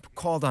Trump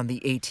called on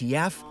the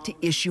ATF to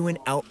issue an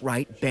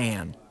outright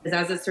ban.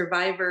 As a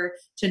survivor,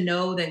 to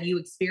know that you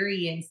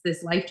experienced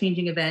this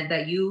life-changing event,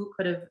 that you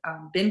could have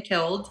been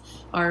killed.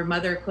 Our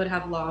mother could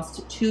have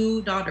lost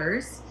 2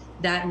 daughters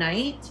that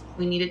night.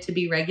 We need it to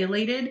be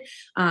regulated.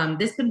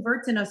 This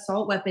converts an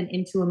assault weapon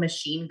into a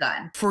machine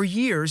gun. For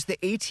years, the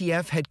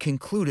ATF had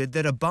concluded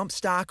that a bump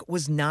stock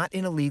was not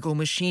an illegal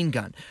machine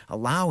gun,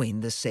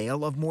 allowing the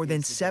sale of more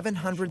than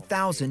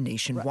 700,000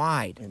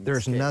 nationwide.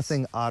 There's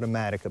nothing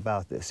automatic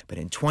about this. But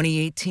in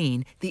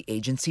 2018, the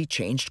agency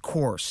changed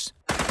course.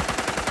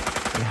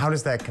 And how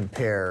does that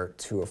compare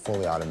to a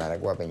fully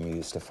automatic weapon you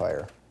used to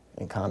fire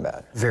in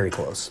combat? Very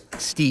close.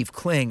 Steve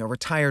Kling, a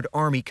retired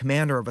Army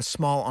commander of a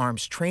small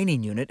arms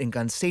training unit and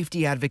gun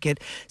safety advocate,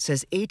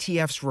 says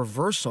ATF's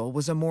reversal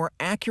was a more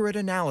accurate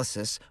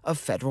analysis of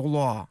federal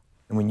law.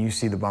 And when you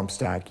see the bump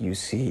stock, you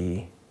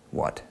see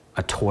what?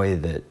 A toy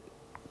that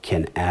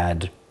can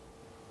add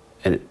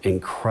an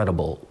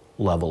incredible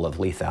level of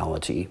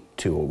lethality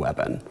to a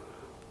weapon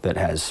that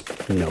has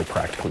no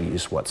practical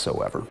use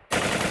whatsoever.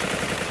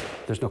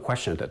 There's no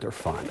question that they're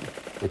fun.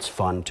 It's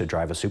fun to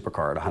drive a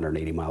supercar at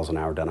 180 miles an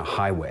hour down a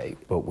highway,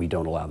 but we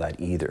don't allow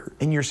that either.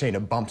 And you're saying a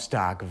bump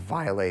stock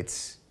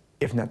violates,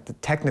 if not the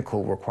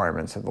technical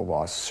requirements of the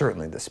law,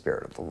 certainly the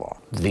spirit of the law.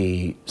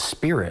 The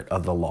spirit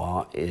of the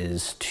law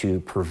is to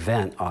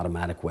prevent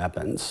automatic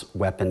weapons,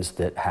 weapons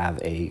that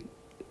have a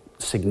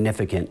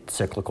significant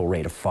cyclical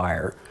rate of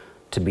fire,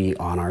 to be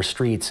on our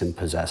streets and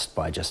possessed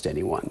by just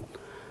anyone.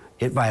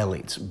 It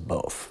violates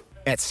both.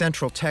 At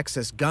Central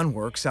Texas Gun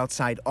Works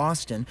outside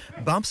Austin,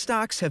 bump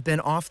stocks have been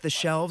off the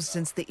shelves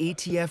since the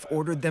ATF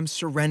ordered them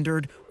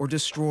surrendered or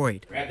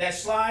destroyed. Grab that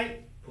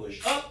slide,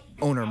 push up.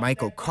 Owner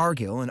Michael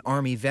Cargill, an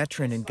Army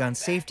veteran and gun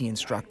safety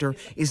instructor,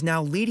 is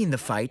now leading the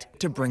fight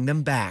to bring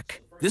them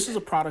back. This is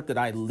a product that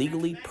I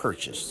legally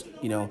purchased,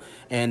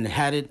 and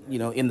had it,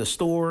 in the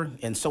store,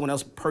 and someone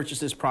else purchased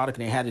this product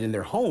and they had it in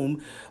their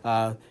home,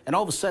 and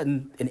all of a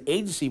sudden, an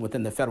agency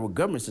within the federal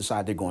government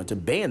decided they're going to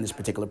ban this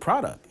particular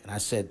product. And I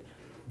said,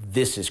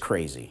 this is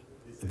crazy.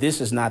 This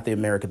is not the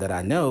America that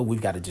I know.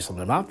 We've got to do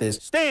something about this.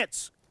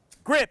 Stance,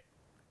 grip,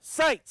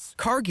 sights.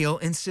 Cargill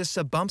insists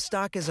a bump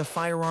stock is a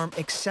firearm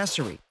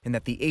accessory and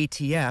that the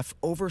ATF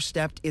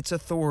overstepped its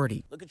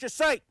authority. Look at your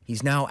sight.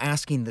 He's now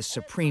asking the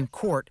Supreme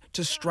Court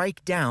to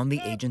strike down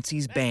the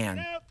agency's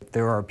ban.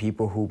 There are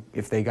people who,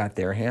 if they got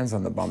their hands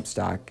on the bump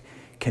stock,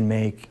 can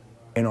make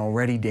an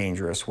already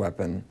dangerous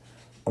weapon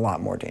a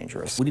lot more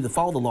dangerous. We need to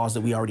follow the laws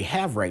that we already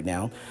have right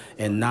now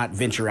and not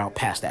venture out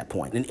past that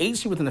point. An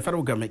agency within the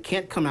federal government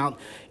can't come out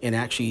and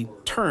actually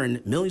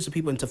turn millions of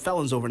people into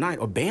felons overnight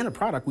or ban a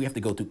product. We have to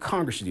go through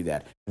Congress to do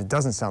that. It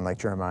doesn't sound like,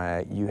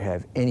 Jeremiah, you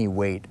have any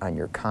weight on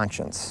your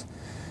conscience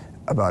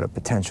about a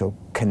potential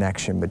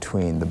connection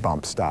between the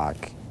bump stock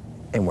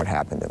and what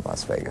happened in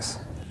Las Vegas.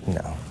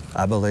 No.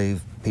 I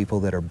believe people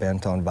that are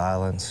bent on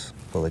violence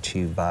will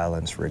achieve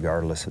violence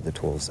regardless of the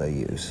tools they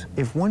use.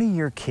 If one of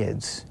your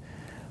kids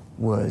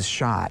was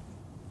shot,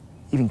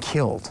 even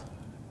killed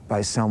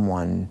by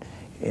someone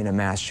in a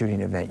mass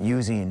shooting event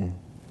using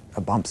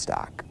a bump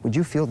stock, would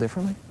you feel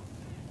differently?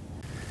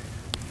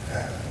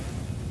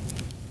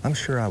 I'm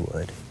sure I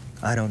would.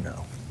 I don't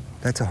know.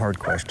 That's a hard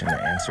question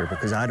to answer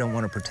because I don't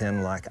want to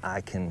pretend like I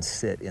can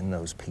sit in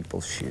those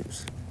people's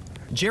shoes.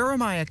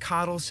 Jeremiah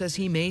Cottle says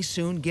he may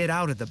soon get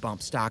out of the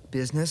bump stock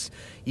business,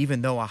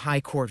 even though a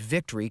high court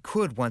victory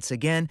could once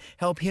again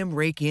help him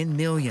rake in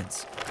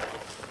millions.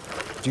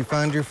 Did you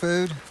find your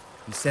food?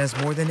 He says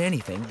more than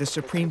anything, the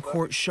Supreme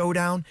Court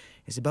showdown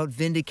is about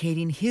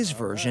vindicating his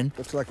version.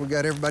 Looks like we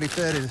got everybody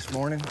fed this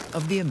morning.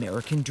 Of the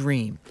American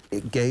dream.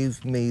 It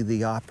gave me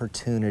the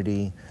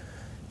opportunity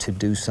to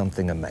do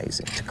something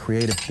amazing, to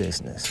create a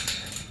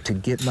business, to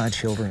get my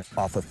children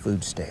off of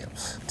food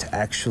stamps, to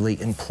actually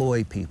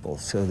employ people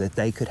so that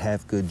they could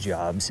have good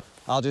jobs.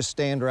 I'll just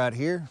stand right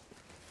here.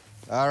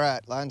 All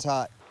right, line's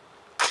hot.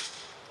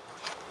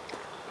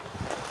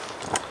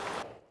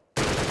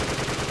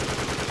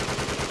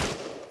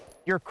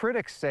 Your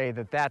critics say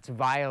that that's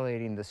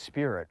violating the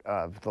spirit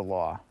of the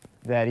law,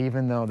 that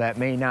even though that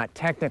may not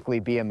technically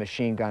be a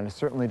machine gun, it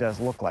certainly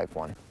does look like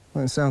one.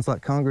 Well, it sounds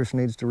like Congress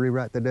needs to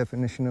rewrite the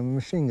definition of a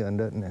machine gun,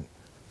 doesn't it?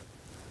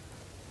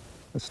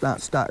 Let's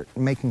not start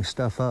making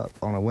stuff up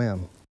on a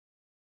whim.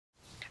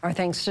 Our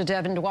thanks to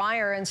Devin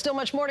Dwyer, and still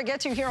much more to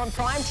get to here on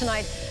Prime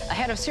tonight.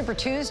 Ahead of Super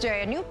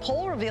Tuesday, a new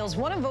poll reveals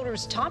one of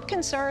voters' top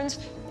concerns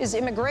is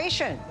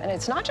immigration. And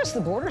it's not just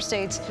the border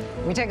states.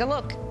 We take a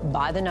look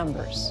by the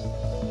numbers.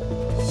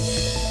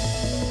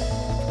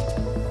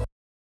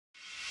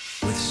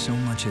 With so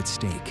much at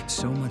stake,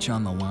 so much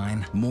on the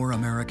line, more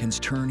Americans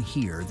turn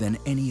here than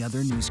any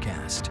other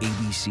newscast.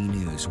 ABC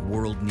News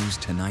World News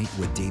Tonight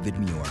with David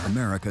Muir,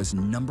 America's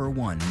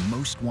 #1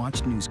 most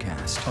watched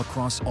newscast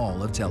across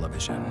all of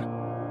television.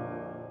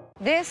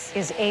 This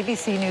is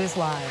ABC News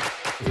Live.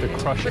 The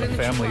crush of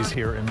families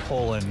here in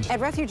Poland. At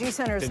refugee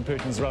centers. In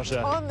Putin's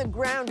Russia. On the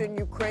ground in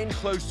Ukraine.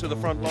 Close to the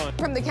front line.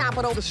 From the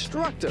capital.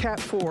 Destructive Cat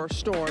 4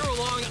 storm. We're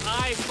along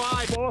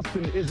I-5.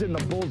 Boston is in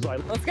the bullseye.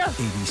 Let's go.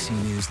 ABC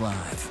News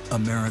Live,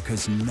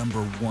 America's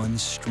 #1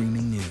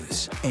 streaming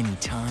news.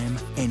 Anytime,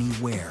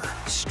 anywhere.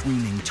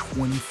 Streaming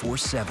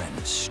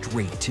 24/7,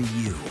 straight to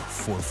you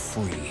for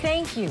free.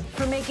 Thank you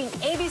for making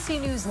ABC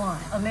News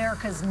Live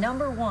America's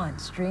 #1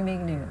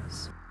 streaming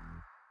news.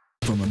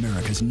 From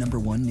America's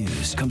 #1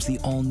 news comes the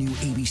all-new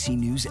ABC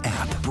News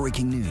app.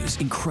 Breaking news,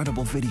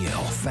 incredible video,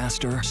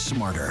 faster,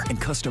 smarter, and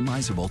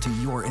customizable to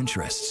your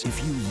interests. If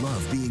you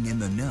love being in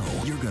the know,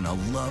 you're gonna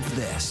love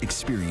this.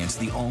 Experience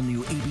the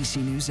all-new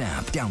ABC News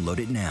app. Download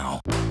it now.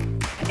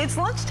 It's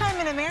lunchtime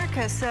in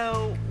America,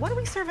 so what are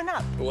we serving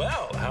up?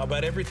 Well, how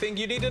about everything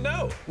you need to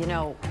know? You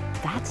know,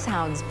 that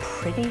sounds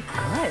pretty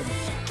good.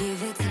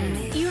 Give it to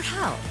me. Your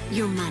health,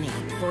 your money,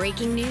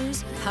 breaking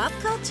news, pop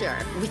culture,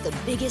 with the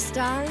biggest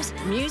stars,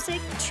 music,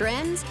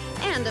 trends,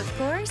 and of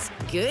course,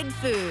 good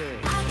food.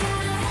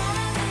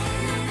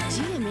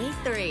 GMA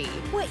 3,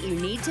 what you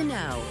need to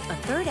know. A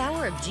third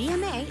hour of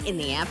GMA in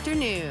the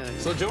afternoon.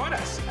 So join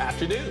us,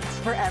 afternoons.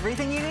 For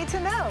everything you need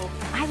to know.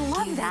 I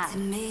love that.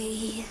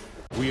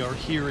 We are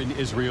here in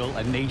Israel,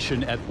 a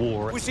nation at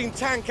war. We've seen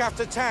tank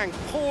after tank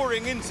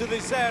pouring into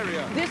this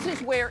area. This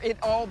is where it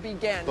all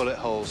began. Bullet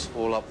holes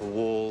all up the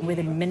wall.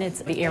 Within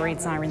minutes, the air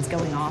raid sirens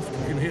going off.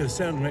 You can hear the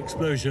sound of an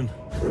explosion.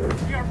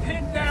 We are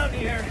pinned down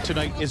here.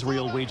 Tonight,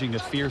 Israel waging a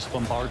fierce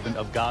bombardment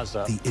of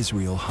Gaza. The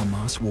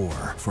Israel-Hamas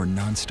war. For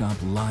non-stop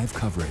live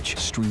coverage,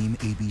 stream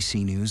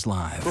ABC News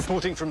Live.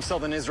 Reporting from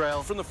southern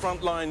Israel. From the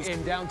front lines.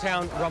 In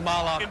downtown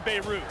Ramallah. In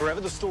Beirut.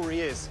 Wherever the story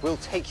is, we'll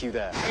take you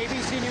there.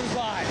 ABC News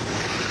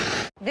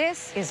Live.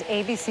 This is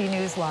ABC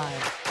News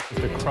Live.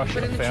 The crush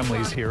of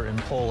families here in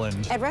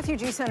Poland. At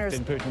refugee centers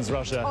in Putin's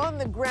Russia. On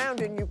the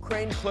ground in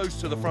Ukraine. Close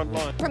to the front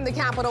line. From the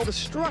capital,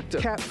 destructive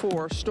Cat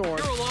 4 storm.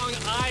 We're along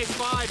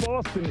I-5.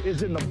 Boston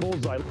is in the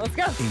bullseye. Let's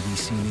go.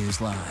 ABC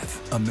News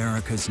Live,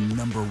 America's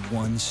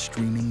 #1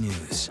 streaming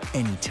news.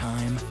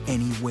 Anytime,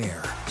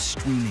 anywhere.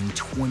 Streaming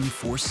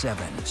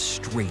 24/7,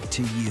 straight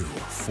to you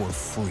for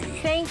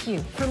free. Thank you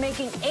for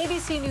making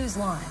ABC News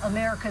Live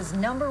America's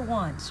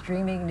 #1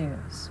 streaming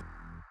news.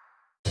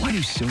 Why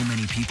do so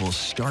many people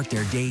start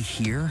their day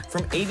here?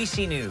 From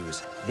ABC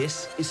News,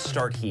 this is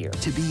Start Here.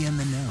 To be in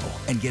the know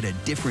and get a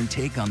different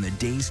take on the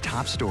day's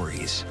top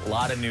stories. A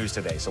lot of news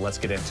today, so let's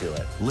get into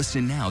it.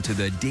 Listen now to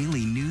the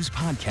Daily News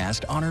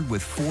Podcast honored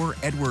with 4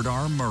 Edward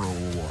R.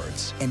 Murrow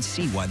Awards and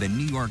see why the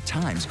New York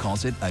Times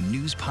calls it a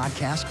news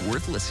podcast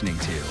worth listening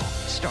to.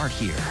 Start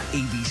Here,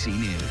 ABC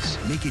News.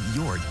 Make it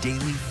your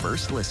daily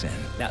first listen.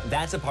 Now,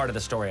 that's a part of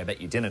the story I bet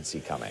you didn't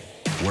see coming.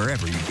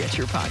 Wherever you get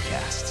your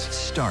podcasts,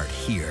 Start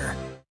Here.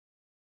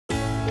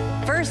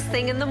 First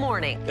thing in the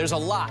morning. There's a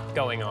lot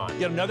going on.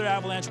 Yet another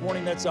avalanche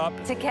warning that's up.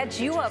 To catch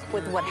you up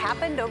with what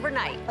happened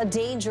overnight. A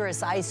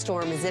dangerous ice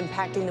storm is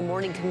impacting the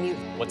morning commute.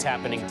 What's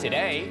happening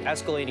today?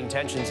 Escalating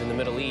tensions in the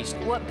Middle East.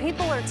 What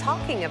people are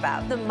talking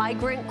about. The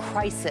migrant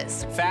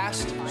crisis.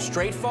 Fast,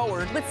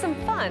 straightforward. With some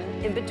fun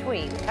in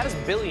between. How does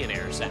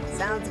billionaire sound?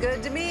 Sounds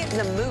good to me.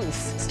 The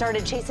moose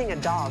started chasing a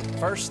dog.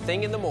 First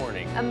thing in the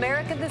morning.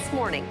 America This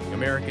Morning.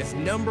 America's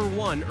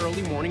 #1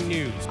 early morning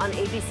news. On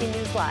ABC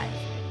News Live.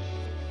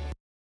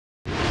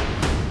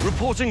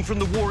 Reporting from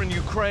the war in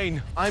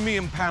Ukraine, I'm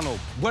Ian Pannell.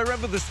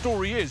 Wherever the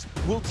story is,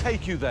 we'll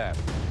take you there.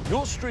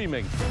 You're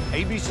streaming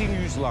ABC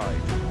News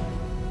Live.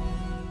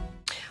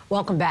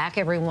 Welcome back,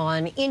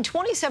 everyone. In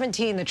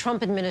 2017, the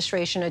Trump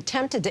administration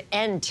attempted to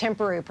end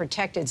temporary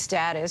protected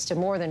status to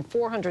more than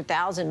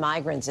 400,000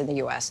 migrants in the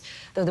U.S.,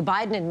 though the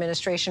Biden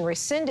administration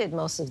rescinded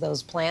most of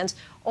those plans.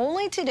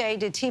 Only today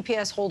did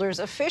TPS holders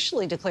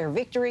officially declare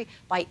victory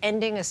by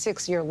ending a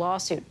 6-year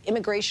lawsuit.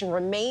 Immigration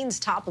remains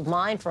top of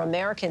mind for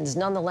Americans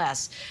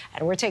nonetheless,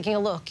 and we're taking a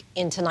look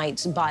in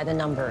tonight's By the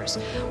Numbers.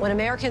 When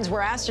Americans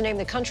were asked to name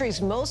the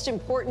country's most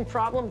important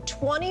problem,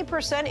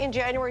 20% in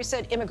January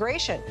said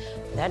immigration.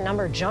 That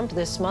number jumped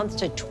this month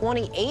to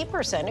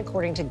 28%,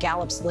 according to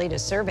Gallup's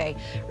latest survey.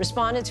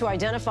 Respondents who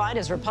identified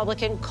as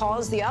Republican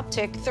caused the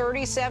uptick.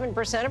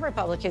 37% of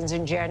Republicans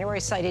in January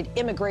cited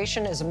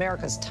immigration as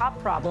America's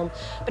top problem.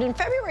 But in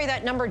February,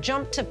 that number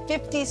jumped to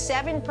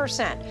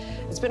 57%.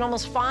 It's been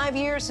almost 5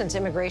 years since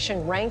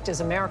immigration ranked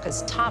as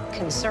America's top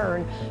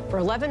concern. For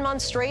 11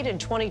 months straight in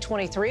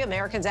 2023,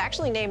 Americans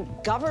actually named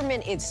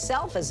government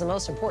itself as the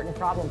most important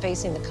problem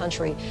facing the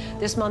country.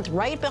 This month,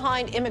 right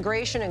behind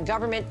immigration and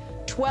government,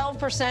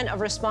 12% of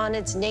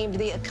respondents named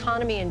the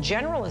economy in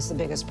general as the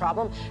biggest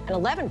problem, and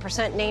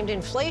 11% named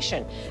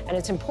inflation. And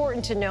it's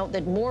important to note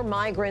that more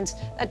migrants,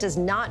 that does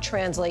not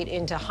translate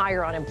into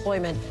higher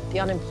unemployment. The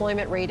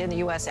unemployment rate in the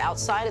U.S.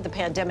 outside of the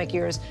pandemic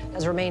years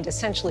has remained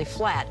essentially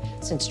flat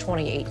since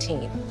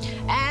 2018.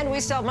 And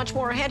we still have much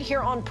more ahead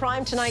here on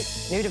Prime tonight.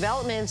 New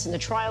developments in the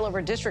trial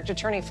over District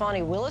Attorney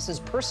Fani Willis's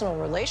personal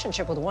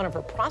relationship with one of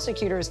her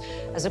prosecutors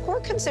as the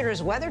court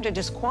considers whether to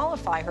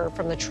disqualify her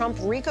from the Trump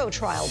RICO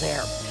trial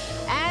there.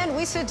 And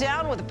we sit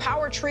down with a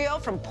power trio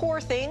from Poor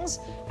Things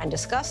and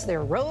discuss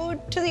their road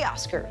to the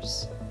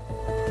Oscars.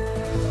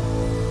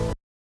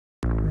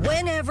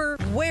 Whenever,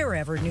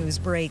 wherever news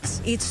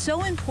breaks, it's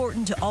so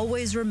important to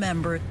always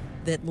remember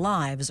that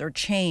lives are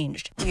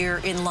changed. Here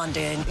in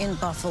London, in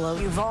Buffalo,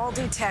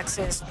 Uvalde,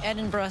 Texas,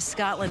 Edinburgh,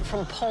 Scotland.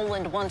 From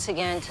Poland once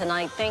again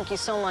tonight. Thank you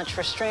so much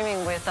for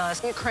streaming with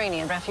us.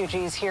 Ukrainian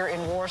refugees here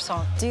in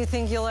Warsaw. Do you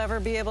think you'll ever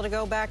be able to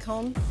go back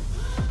home?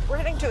 We're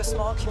heading to a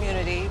small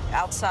community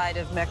outside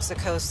of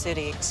Mexico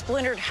City.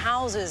 Splintered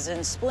houses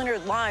and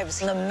splintered lives.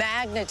 The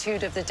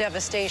magnitude of the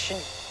devastation.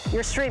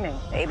 You're streaming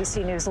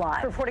ABC News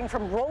Live. Reporting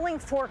from Rolling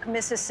Fork,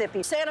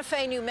 Mississippi, Santa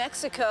Fe, New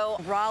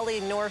Mexico, Raleigh,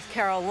 North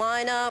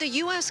Carolina, the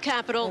U.S.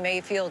 Capitol,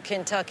 Mayfield,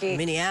 Kentucky,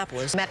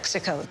 Minneapolis,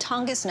 Mexico,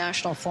 Tongass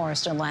National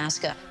Forest,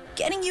 Alaska.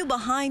 Getting you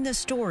behind the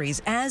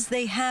stories as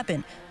they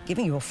happen,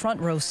 giving you a front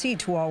row seat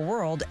to our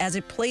world as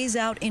it plays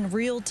out in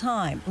real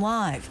time,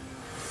 live.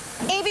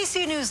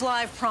 ABC News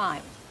Live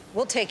Prime.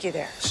 We'll take you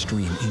there.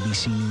 Stream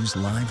ABC News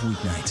Live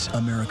weeknights,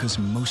 America's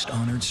most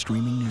honored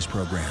streaming news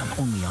program,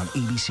 only on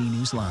ABC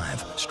News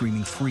Live.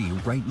 Streaming free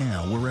right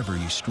now wherever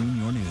you stream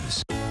your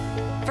news.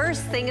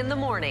 First thing in the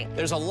morning.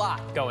 There's a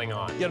lot going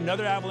on. Yet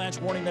another avalanche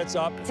warning that's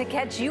up. To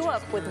catch you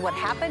up with what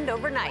happened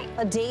overnight.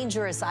 A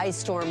dangerous ice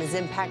storm is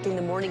impacting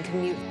the morning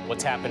commute.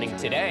 What's happening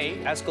today?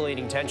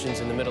 Escalating tensions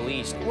in the Middle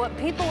East. What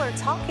people are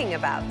talking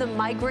about. The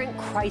migrant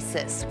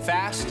crisis.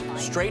 Fast,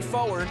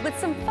 straightforward. With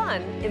some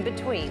fun in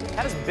between.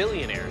 How does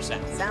billionaire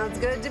sound? Sounds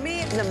good to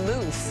me. The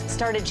moose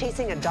started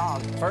chasing a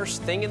dog.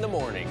 First thing in the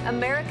morning.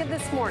 America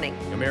This Morning.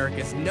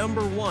 America's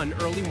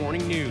 #1 early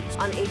morning news.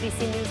 On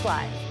ABC News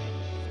Live.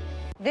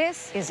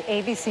 This is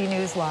ABC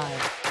News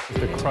Live.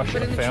 The crush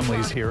of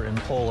families here in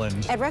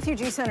Poland. At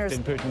refugee centers.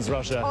 In Putin's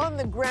Russia. On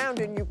the ground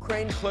in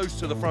Ukraine. Close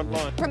to the front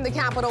line. From the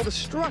capital.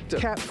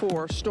 Destructive Cat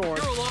 4 storm.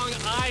 We're along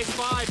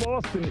I-5.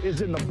 Boston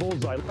is in the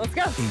bullseye. Let's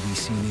go.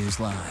 ABC News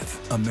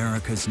Live,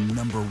 America's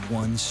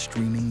 #1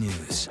 streaming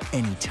news.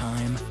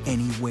 Anytime,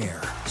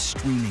 anywhere.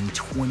 Streaming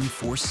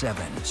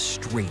 24/7,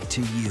 straight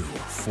to you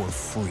for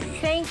free.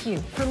 Thank you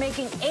for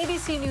making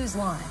ABC News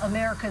Live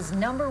America's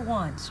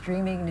 #1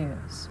 streaming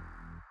news.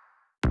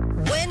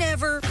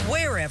 Whenever,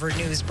 wherever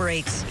news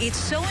breaks, it's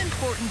so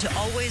important to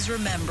always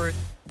remember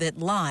that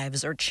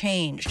lives are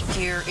changed.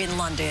 Here in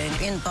London,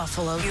 in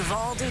Buffalo,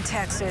 Uvalde,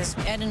 Texas,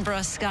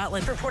 Edinburgh,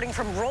 Scotland. Reporting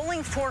from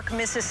Rolling Fork,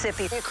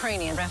 Mississippi.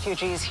 Ukrainian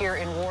refugees here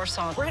in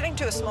Warsaw. We're heading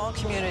to a small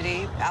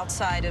community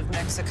outside of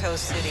Mexico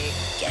City,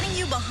 getting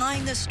you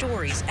behind the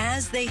stories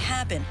as they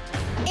happen.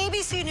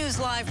 ABC News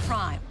Live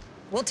Prime.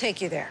 We'll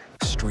take you there.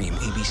 Stream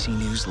ABC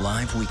News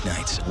Live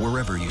weeknights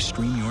wherever you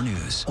stream your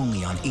news.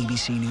 Only on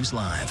ABC News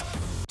Live.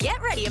 Get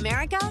ready,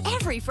 America,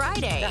 every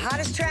Friday. The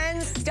hottest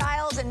trends,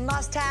 styles, and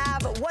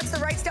must-have. What's the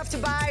right stuff to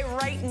buy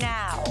right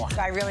now?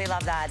 I really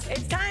love that.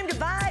 It's time to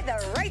buy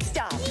the right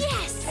stuff.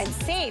 Yes! And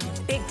save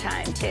big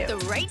time, too. The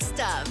right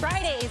stuff.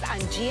 Fridays on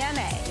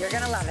GMA. You're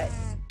going to love it.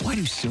 Why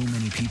do so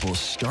many people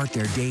start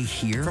their day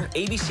here? From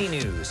ABC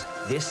News,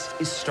 this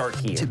is Start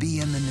Here. To be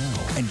in the know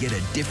and get a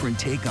different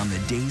take on the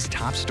day's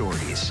top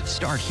stories.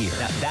 Start Here.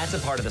 Now, that's a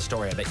part of the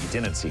story I bet you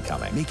didn't see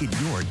coming. Make it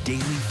your daily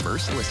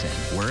first listen,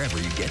 wherever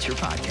you get your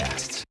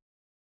podcasts.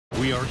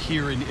 We are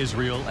here in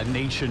Israel, a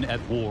nation at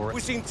war.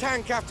 We've seen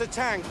tank after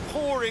tank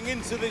pouring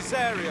into this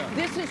area.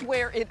 This is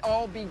where it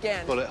all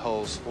began. Bullet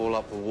holes all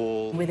up the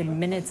wall. Within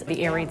minutes,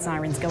 the air raid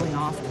sirens going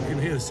off. You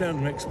can hear the sound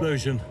of an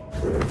explosion.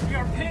 We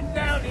are pinned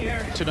down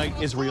here. Tonight,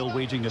 Israel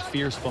waging a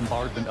fierce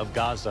bombardment of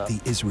Gaza.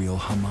 The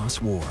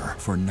Israel-Hamas war.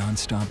 For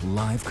non-stop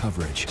live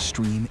coverage,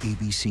 stream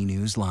ABC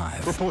News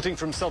Live. Reporting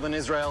from southern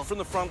Israel. From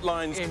the front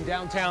lines. In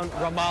downtown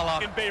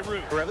Ramallah. In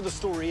Beirut. Wherever the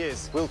story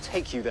is, we'll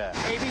take you there.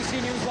 ABC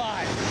News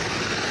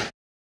Live.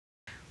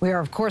 We are,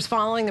 of course,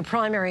 following the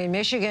primary in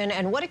Michigan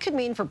and what it could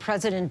mean for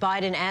President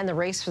Biden and the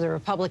race for the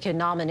Republican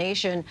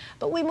nomination.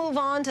 But we move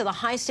on to the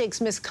high-stakes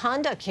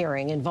misconduct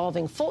hearing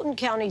involving Fulton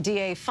County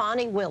DA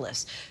Fani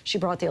Willis. She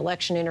brought the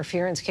election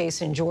interference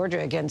case in Georgia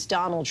against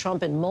Donald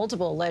Trump and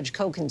multiple alleged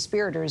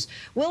co-conspirators.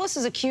 Willis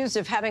is accused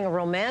of having a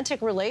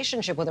romantic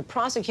relationship with a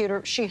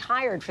prosecutor she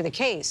hired for the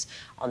case.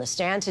 On the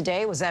stand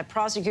today was that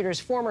prosecutor's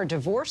former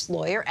divorce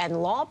lawyer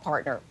and law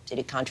partner. Did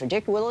he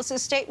contradict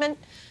Willis's statement?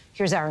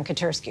 Here's Aaron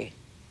Katersky.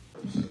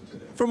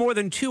 For more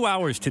than 2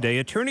 hours today,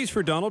 attorneys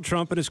for Donald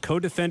Trump and his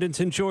co-defendants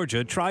in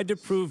Georgia tried to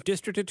prove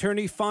District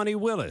Attorney Fani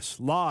Willis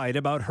lied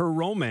about her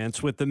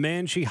romance with the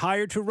man she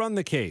hired to run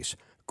the case,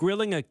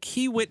 grilling a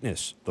key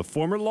witness, the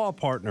former law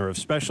partner of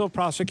Special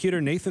Prosecutor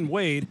Nathan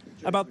Wade,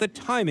 about the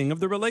timing of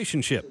the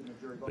relationship.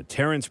 But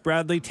Terrence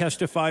Bradley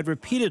testified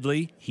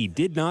repeatedly he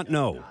did not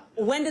know.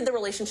 When did the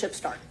relationship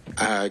start?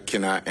 I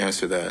cannot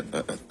answer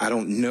that. I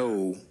don't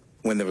know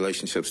when the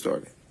relationship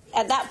started.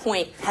 At that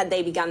point, had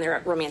they begun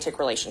their romantic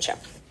relationship?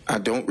 I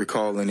don't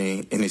recall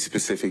any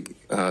specific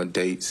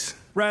dates.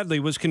 Bradley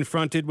was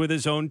confronted with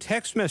his own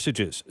text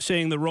messages,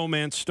 saying the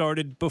romance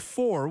started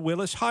before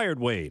Willis hired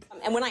Wade.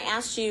 And when I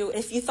asked you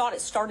if you thought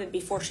it started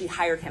before she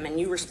hired him, and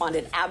you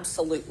responded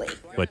absolutely.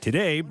 But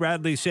today,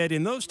 Bradley said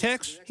in those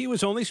texts he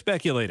was only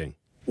speculating.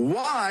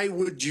 Why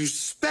would you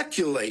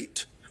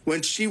speculate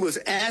when she was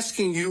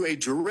asking you a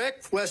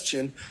direct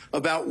question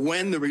about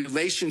when the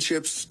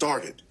relationship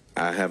started?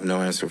 I have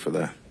no answer for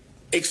that.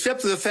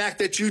 Except for the fact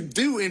that you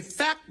do, in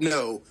fact,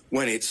 know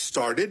when it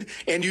started,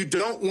 and you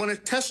don't want to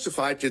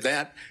testify to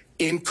that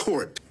in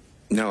court.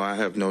 No, I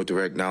have no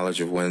direct knowledge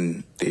of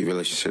when the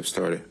relationship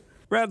started.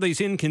 Bradley's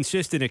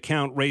inconsistent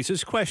account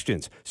raises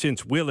questions,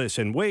 since Willis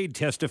and Wade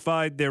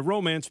testified their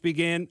romance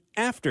began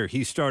after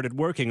he started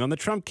working on the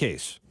Trump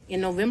case. In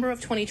November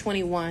of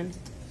 2021,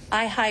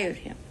 I hired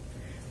him.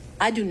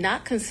 I do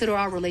not consider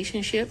our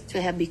relationship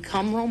to have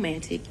become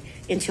romantic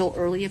until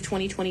early of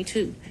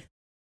 2022.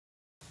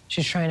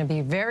 She's trying to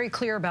be very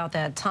clear about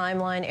that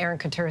timeline. Aaron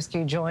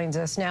Katersky joins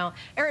us now.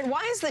 Aaron,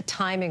 why is the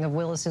timing of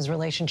Willis's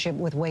relationship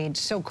with Wade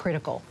so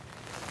critical?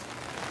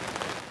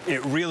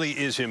 It really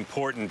is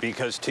important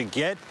because to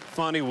get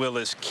Fani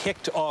Willis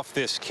kicked off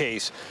this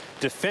case,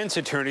 defense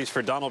attorneys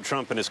for Donald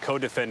Trump and his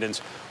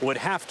co-defendants would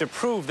have to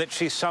prove that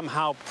she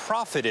somehow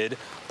profited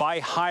by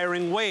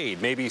hiring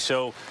Wade, maybe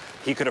so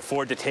he could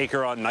afford to take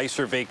her on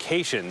nicer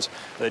vacations.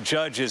 The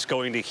judge is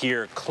going to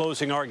hear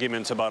closing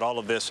arguments about all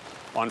of this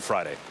on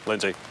Friday.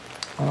 Lindsay.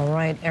 All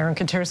right, Aaron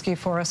Katersky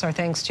for us. Our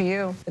thanks to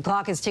you. The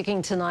clock is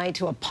ticking tonight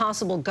to a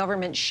possible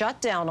government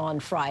shutdown on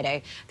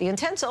Friday. The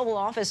intense Oval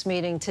Office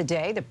meeting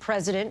today, the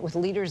president with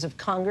leaders of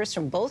Congress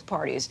from both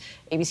parties.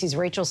 ABC's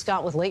Rachel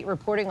Scott with late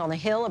reporting on the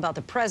Hill about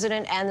the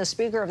president and the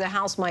Speaker of the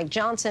House, Mike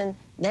Johnson,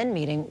 then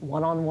meeting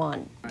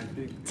one-on-one.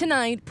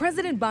 Tonight,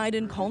 President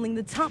Biden calling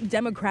the top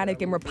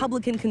Democratic and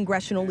Republican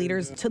congressional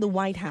leaders to the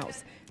White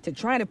House to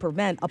try to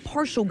prevent a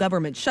partial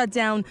government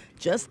shutdown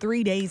just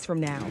 3 days from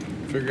now.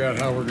 Figure out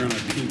how we're going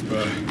to keep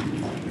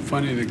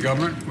funding the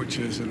government, which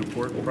is an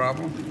important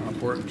problem, an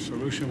important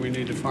solution we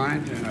need to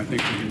find, and I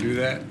think we can do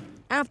that.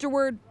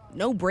 Afterward,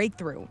 no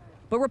breakthrough,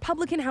 but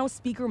Republican House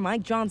Speaker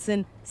Mike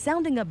Johnson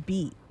sounding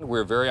upbeat.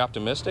 We're very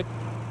optimistic.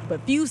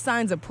 But few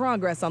signs of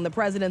progress on the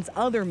president's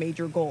other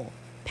major goal,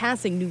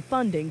 passing new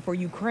funding for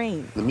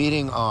Ukraine. The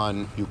meeting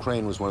on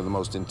Ukraine was one of the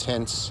most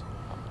intense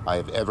I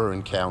have ever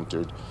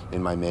encountered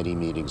in my many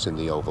meetings in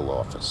the Oval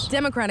Office.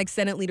 Democratic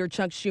Senate Leader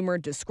Chuck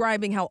Schumer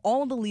describing how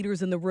all the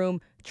leaders in the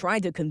room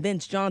tried to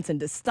convince Johnson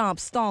to stop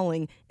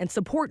stalling and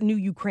support new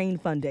Ukraine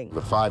funding.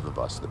 The five of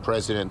us, the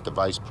president, the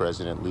vice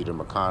president, Leader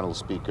McConnell,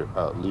 Speaker,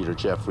 Leader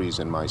Jeffries,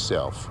 and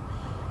myself,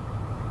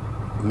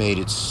 made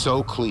it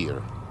so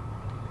clear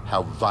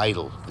how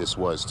vital this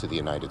was to the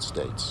United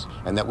States,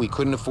 and that we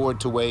couldn't afford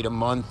to wait a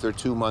month or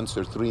 2 months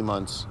or 3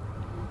 months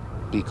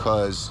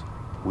because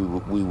we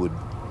would,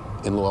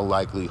 in all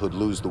likelihood,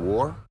 lose the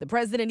war. The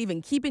president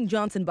even keeping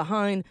Johnson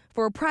behind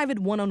for a private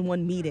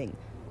one-on-one meeting.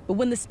 But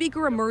when the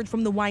speaker emerged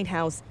from the White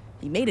House,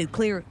 he made it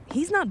clear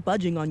he's not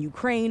budging on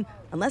Ukraine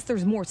unless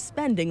there's more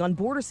spending on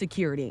border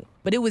security.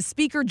 But it was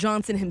Speaker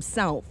Johnson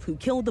himself who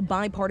killed the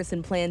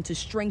bipartisan plan to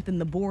strengthen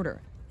the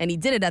border. And he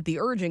did it at the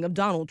urging of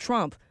Donald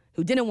Trump,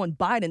 who didn't want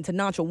Biden to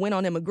notch a win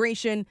on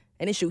immigration,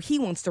 an issue he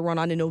wants to run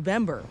on in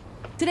November.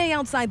 Today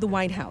outside the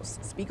White House,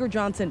 Speaker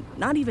Johnson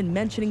not even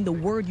mentioning the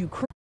word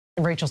Ukraine.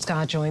 Rachel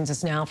Scott joins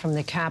us now from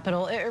the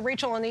Capitol.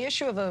 Rachel, on the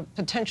issue of a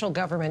potential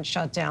government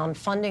shutdown,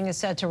 funding is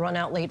set to run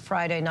out late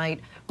Friday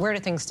night. Where do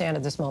things stand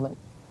at this moment?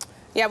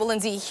 Yeah, well,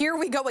 Lindsay, here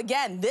we go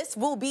again. This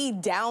will be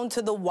down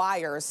to the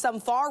wire.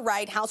 Some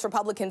far-right House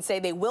Republicans say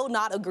they will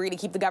not agree to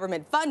keep the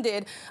government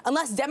funded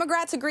unless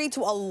Democrats agree to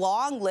a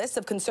long list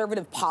of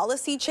conservative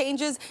policy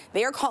changes.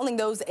 They are calling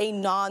those a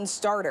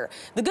non-starter.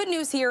 The good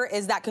news here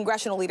is that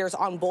congressional leaders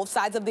on both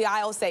sides of the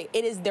aisle say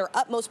it is their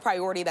utmost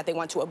priority that they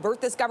want to avert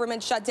this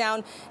government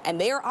shutdown, and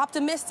they are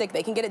optimistic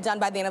they can get it done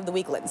by the end of the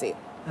week, Lindsay.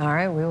 All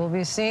right, we will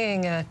be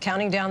seeing,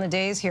 counting down the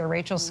days here.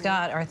 Rachel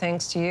Scott, our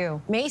thanks to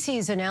you.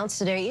 Macy's announced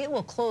today it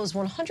will close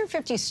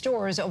 150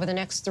 stores over the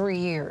next 3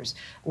 years.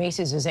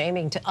 Macy's is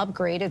aiming to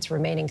upgrade its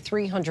remaining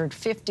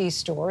 350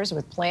 stores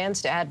with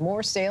plans to add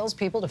more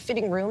salespeople to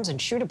fitting rooms and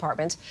shoe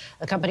departments.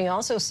 The company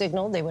also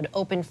signaled they would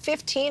open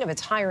 15 of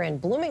its higher-end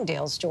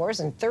Bloomingdale's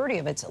stores and 30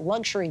 of its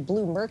luxury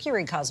Blue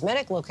Mercury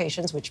cosmetic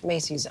locations, which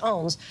Macy's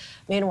owns.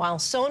 Meanwhile,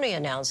 Sony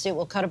announced it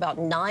will cut about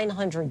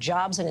 900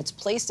 jobs in its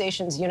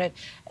PlayStation's unit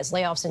as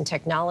layoffs in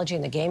technology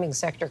and the gaming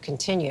sector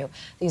continue.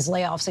 These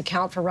layoffs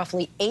account for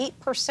roughly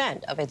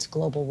 8% of its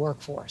global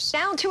workforce.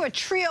 Now to a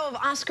trio of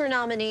Oscar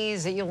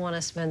nominees that you'll want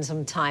to spend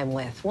some time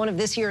with. One of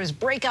this year's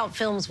breakout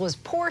films was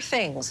Poor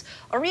Things,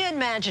 a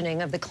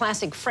reimagining of the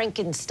classic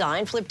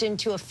Frankenstein flipped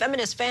into a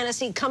feminist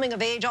fantasy coming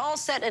of age, all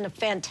set in a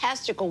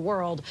fantastical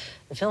world.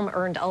 The film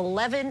earned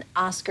 11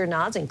 Oscar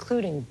nods,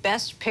 including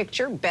Best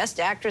Picture, Best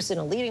Actress in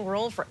a Leading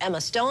Role for Emma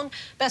Stone,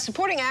 Best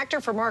Supporting Actor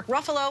for Mark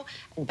Ruffalo,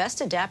 and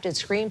Best Adapted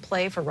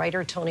Screenplay for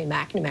writer Tony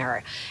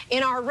McNamara.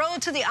 In our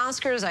road to the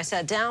Oscars, I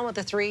sat down with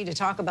the three to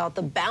talk about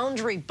the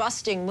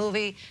boundary-busting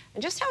movie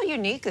and just how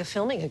unique the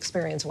filming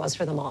experience was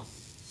for them all.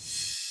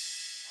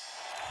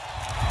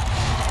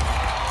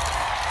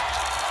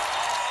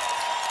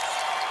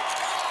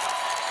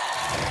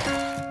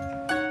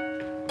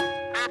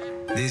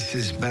 This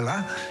is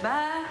Bella.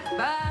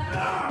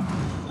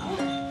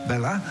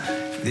 Bella,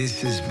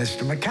 this is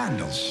Mr.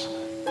 McCandles.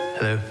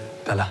 Hello,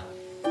 Bella.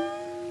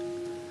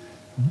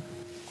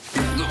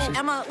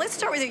 Emma, let's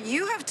start with you.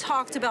 You have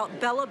talked about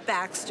Bella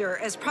Baxter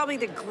as probably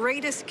the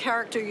greatest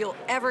character you'll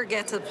ever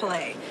get to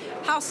play.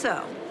 How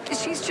so?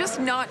 She's just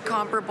not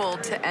comparable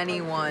to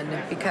anyone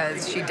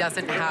because she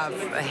doesn't have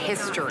a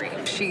history.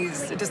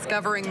 She's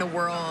discovering the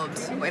world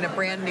in a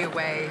brand new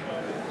way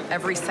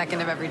every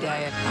second of every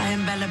day. I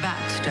am Bella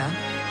Baxter,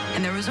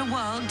 and there is a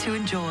world to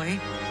enjoy,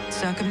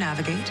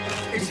 circumnavigate.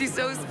 She's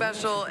so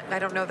special. I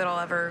don't know that I'll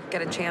ever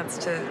get a chance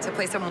to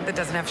play someone that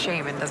doesn't have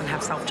shame and doesn't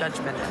have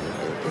self-judgment.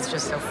 It's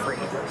just so free.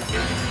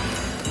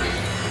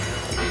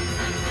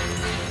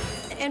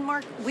 And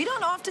Mark, we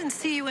don't often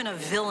see you in a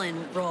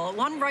villain role.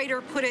 One writer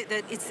put it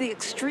that it's the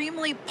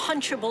extremely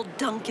punchable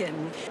Duncan.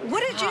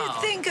 What did you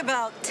think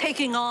about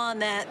taking on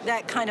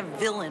that kind of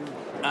villain?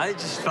 I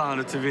just found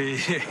it to be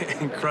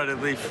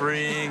incredibly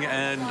freeing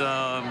and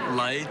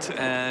light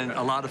and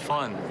a lot of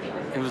fun.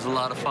 It was a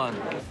lot of fun.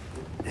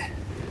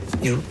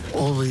 You're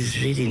always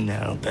reading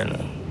now,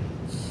 Bella.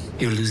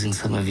 You're losing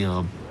some of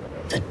your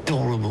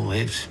adorable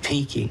way of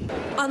speaking.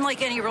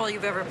 Unlike any role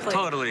you've ever played.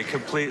 Totally,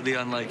 completely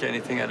unlike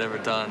anything I'd ever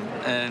done.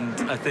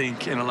 And I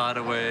think in a lot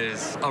of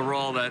ways, a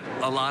role that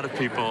a lot of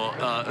people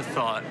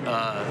thought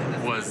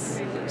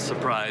was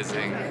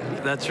surprising.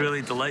 That's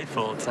really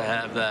delightful to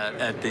have that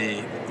at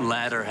the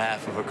latter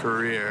half of a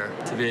career,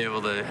 to be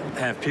able to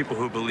have people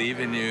who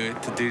believe in you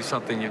to do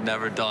something you've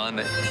never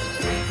done.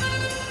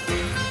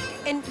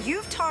 And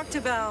you've talked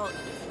about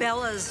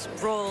Bella's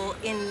role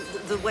in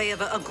the way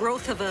of a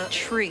growth of a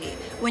tree.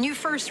 When you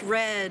first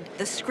read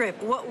the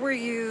script, what were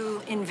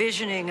you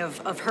envisioning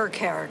of her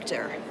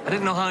character? I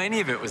didn't know how any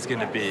of it was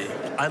going to be.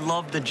 I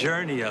loved the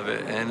journey of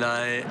it, and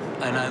I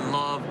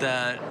loved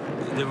that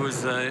there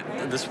was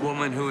this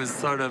woman who was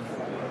sort of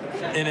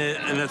in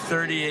a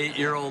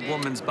 38-year-old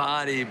woman's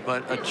body,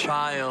 but a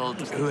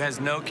child who has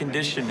no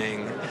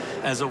conditioning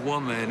as a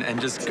woman and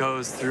just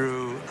goes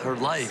through her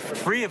life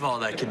free of all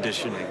that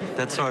conditioning.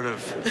 That sort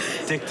of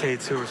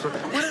dictates who we're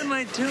supposed to. What am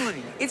I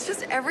doing? It's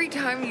just every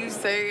time you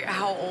say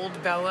how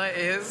old Bella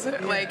is,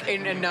 like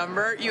in a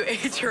number, you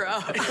age her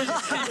up.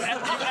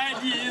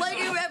 Like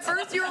at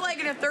first you were like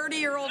in a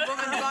 30-year-old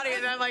woman's body,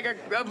 and then like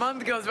a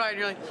month goes by and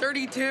you're like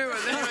 32, and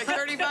then you're like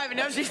 35, and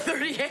now she's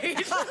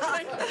 38.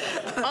 Like,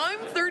 I'm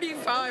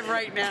 35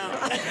 right now,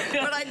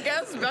 but I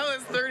guess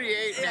Bella's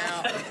 38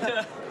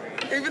 now.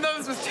 Even though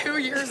this was 2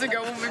 years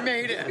ago when we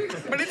made it.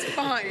 But it's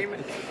fine.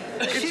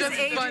 It's She's just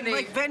aging funny.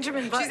 like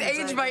Benjamin Button. She's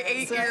aged by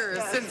 8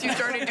 years since you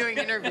started doing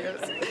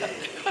interviews.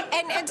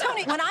 And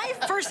Tony, when I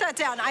first sat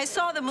down, I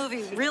saw the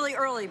movie really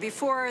early,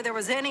 before there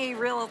was any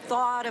real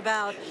thought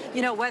about,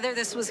 you know, whether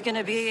this was going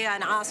to be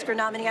an Oscar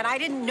nominee, and I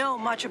didn't know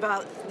much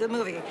about the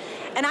movie.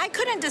 And I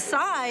couldn't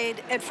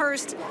decide at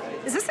first,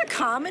 is this a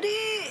comedy?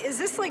 Is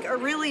this like a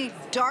really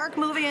dark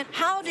movie? And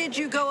how did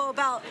you go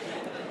about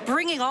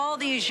bringing all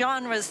these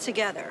genres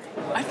together?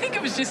 I think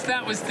it was just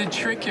that was the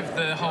trick of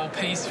the whole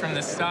piece from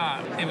the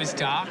start. It was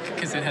dark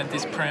because it had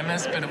this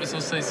premise, but it was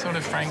also sort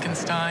of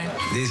Frankenstein.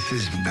 This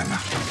is Bella.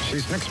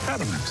 She's an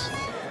experiment.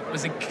 It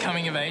was a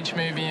coming-of-age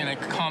movie and a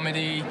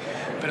comedy,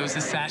 but it was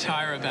a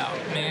satire about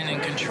men and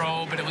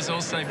control, but it was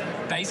also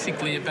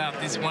basically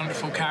about this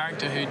wonderful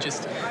character who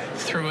just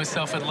threw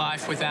herself at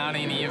life without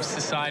any of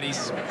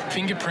society's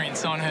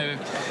fingerprints on her,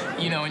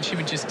 you know, and she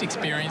would just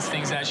experience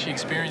things as she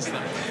experienced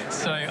them.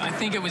 So I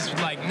think it was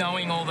like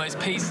knowing all those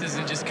pieces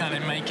and just kind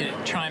of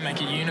try and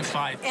make it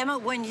unified. Emma,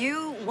 when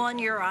you won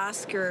your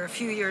Oscar a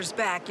few years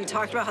back, you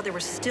talked about how there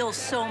was still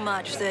so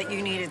much that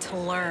you needed to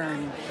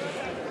learn.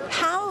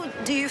 How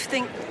do you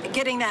think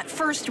getting that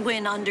first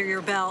win under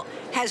your belt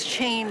has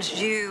changed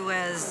you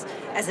as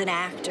an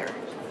actor?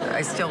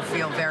 I still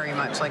feel very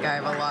much like I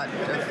have a lot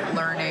of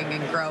learning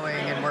and growing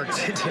and work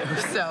to do.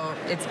 So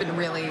it's been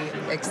really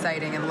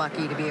exciting and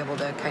lucky to be able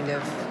to kind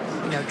of,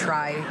 you know,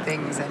 try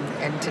things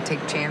and to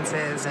take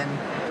chances. And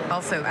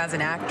also, as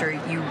an actor,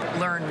 you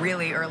learn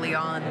really early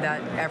on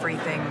that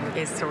everything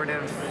is sort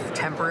of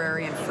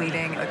temporary and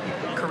fleeting. A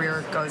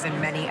career goes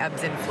in many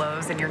ebbs and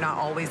flows, and you're not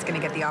always going to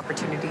get the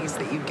opportunities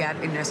that you get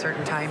in a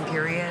certain time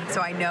period.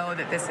 So I know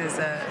that this is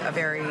a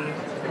very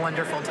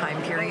wonderful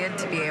time period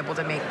to be able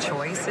to make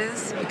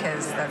choices,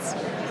 because that's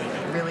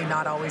really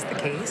not always the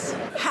case.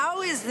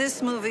 How is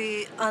this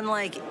movie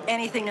unlike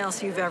anything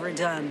else you've ever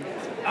done?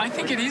 I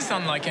think it is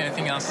unlike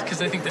anything else, because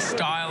I think the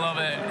style of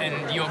it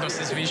and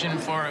Yorgos's vision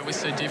for it was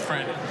so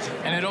different,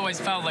 and it always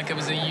felt like it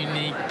was a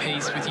unique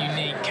piece with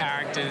unique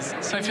characters.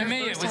 So for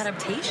me, it was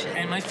adaptation.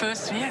 And my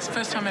first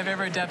time I've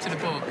ever adapted a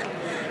book.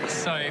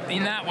 So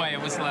in that way,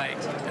 it was like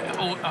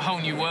a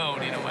whole new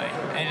world in a way,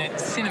 and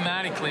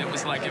cinematically, it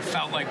was like it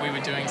felt like we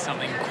were doing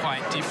something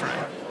quite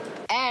different.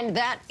 And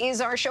that is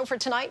our show for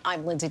tonight.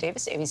 I'm Lindsay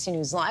Davis. ABC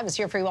News Live is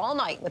here for you all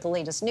night with the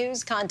latest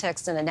news,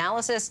 context, and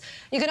analysis.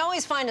 You can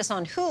always find us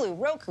on Hulu,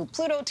 Roku,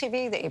 Pluto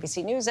TV, the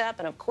ABC News app,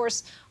 and, of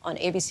course, on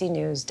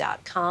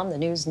abcnews.com. The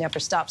news never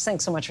stops.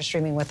 Thanks so much for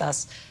streaming with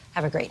us.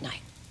 Have a great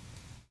night.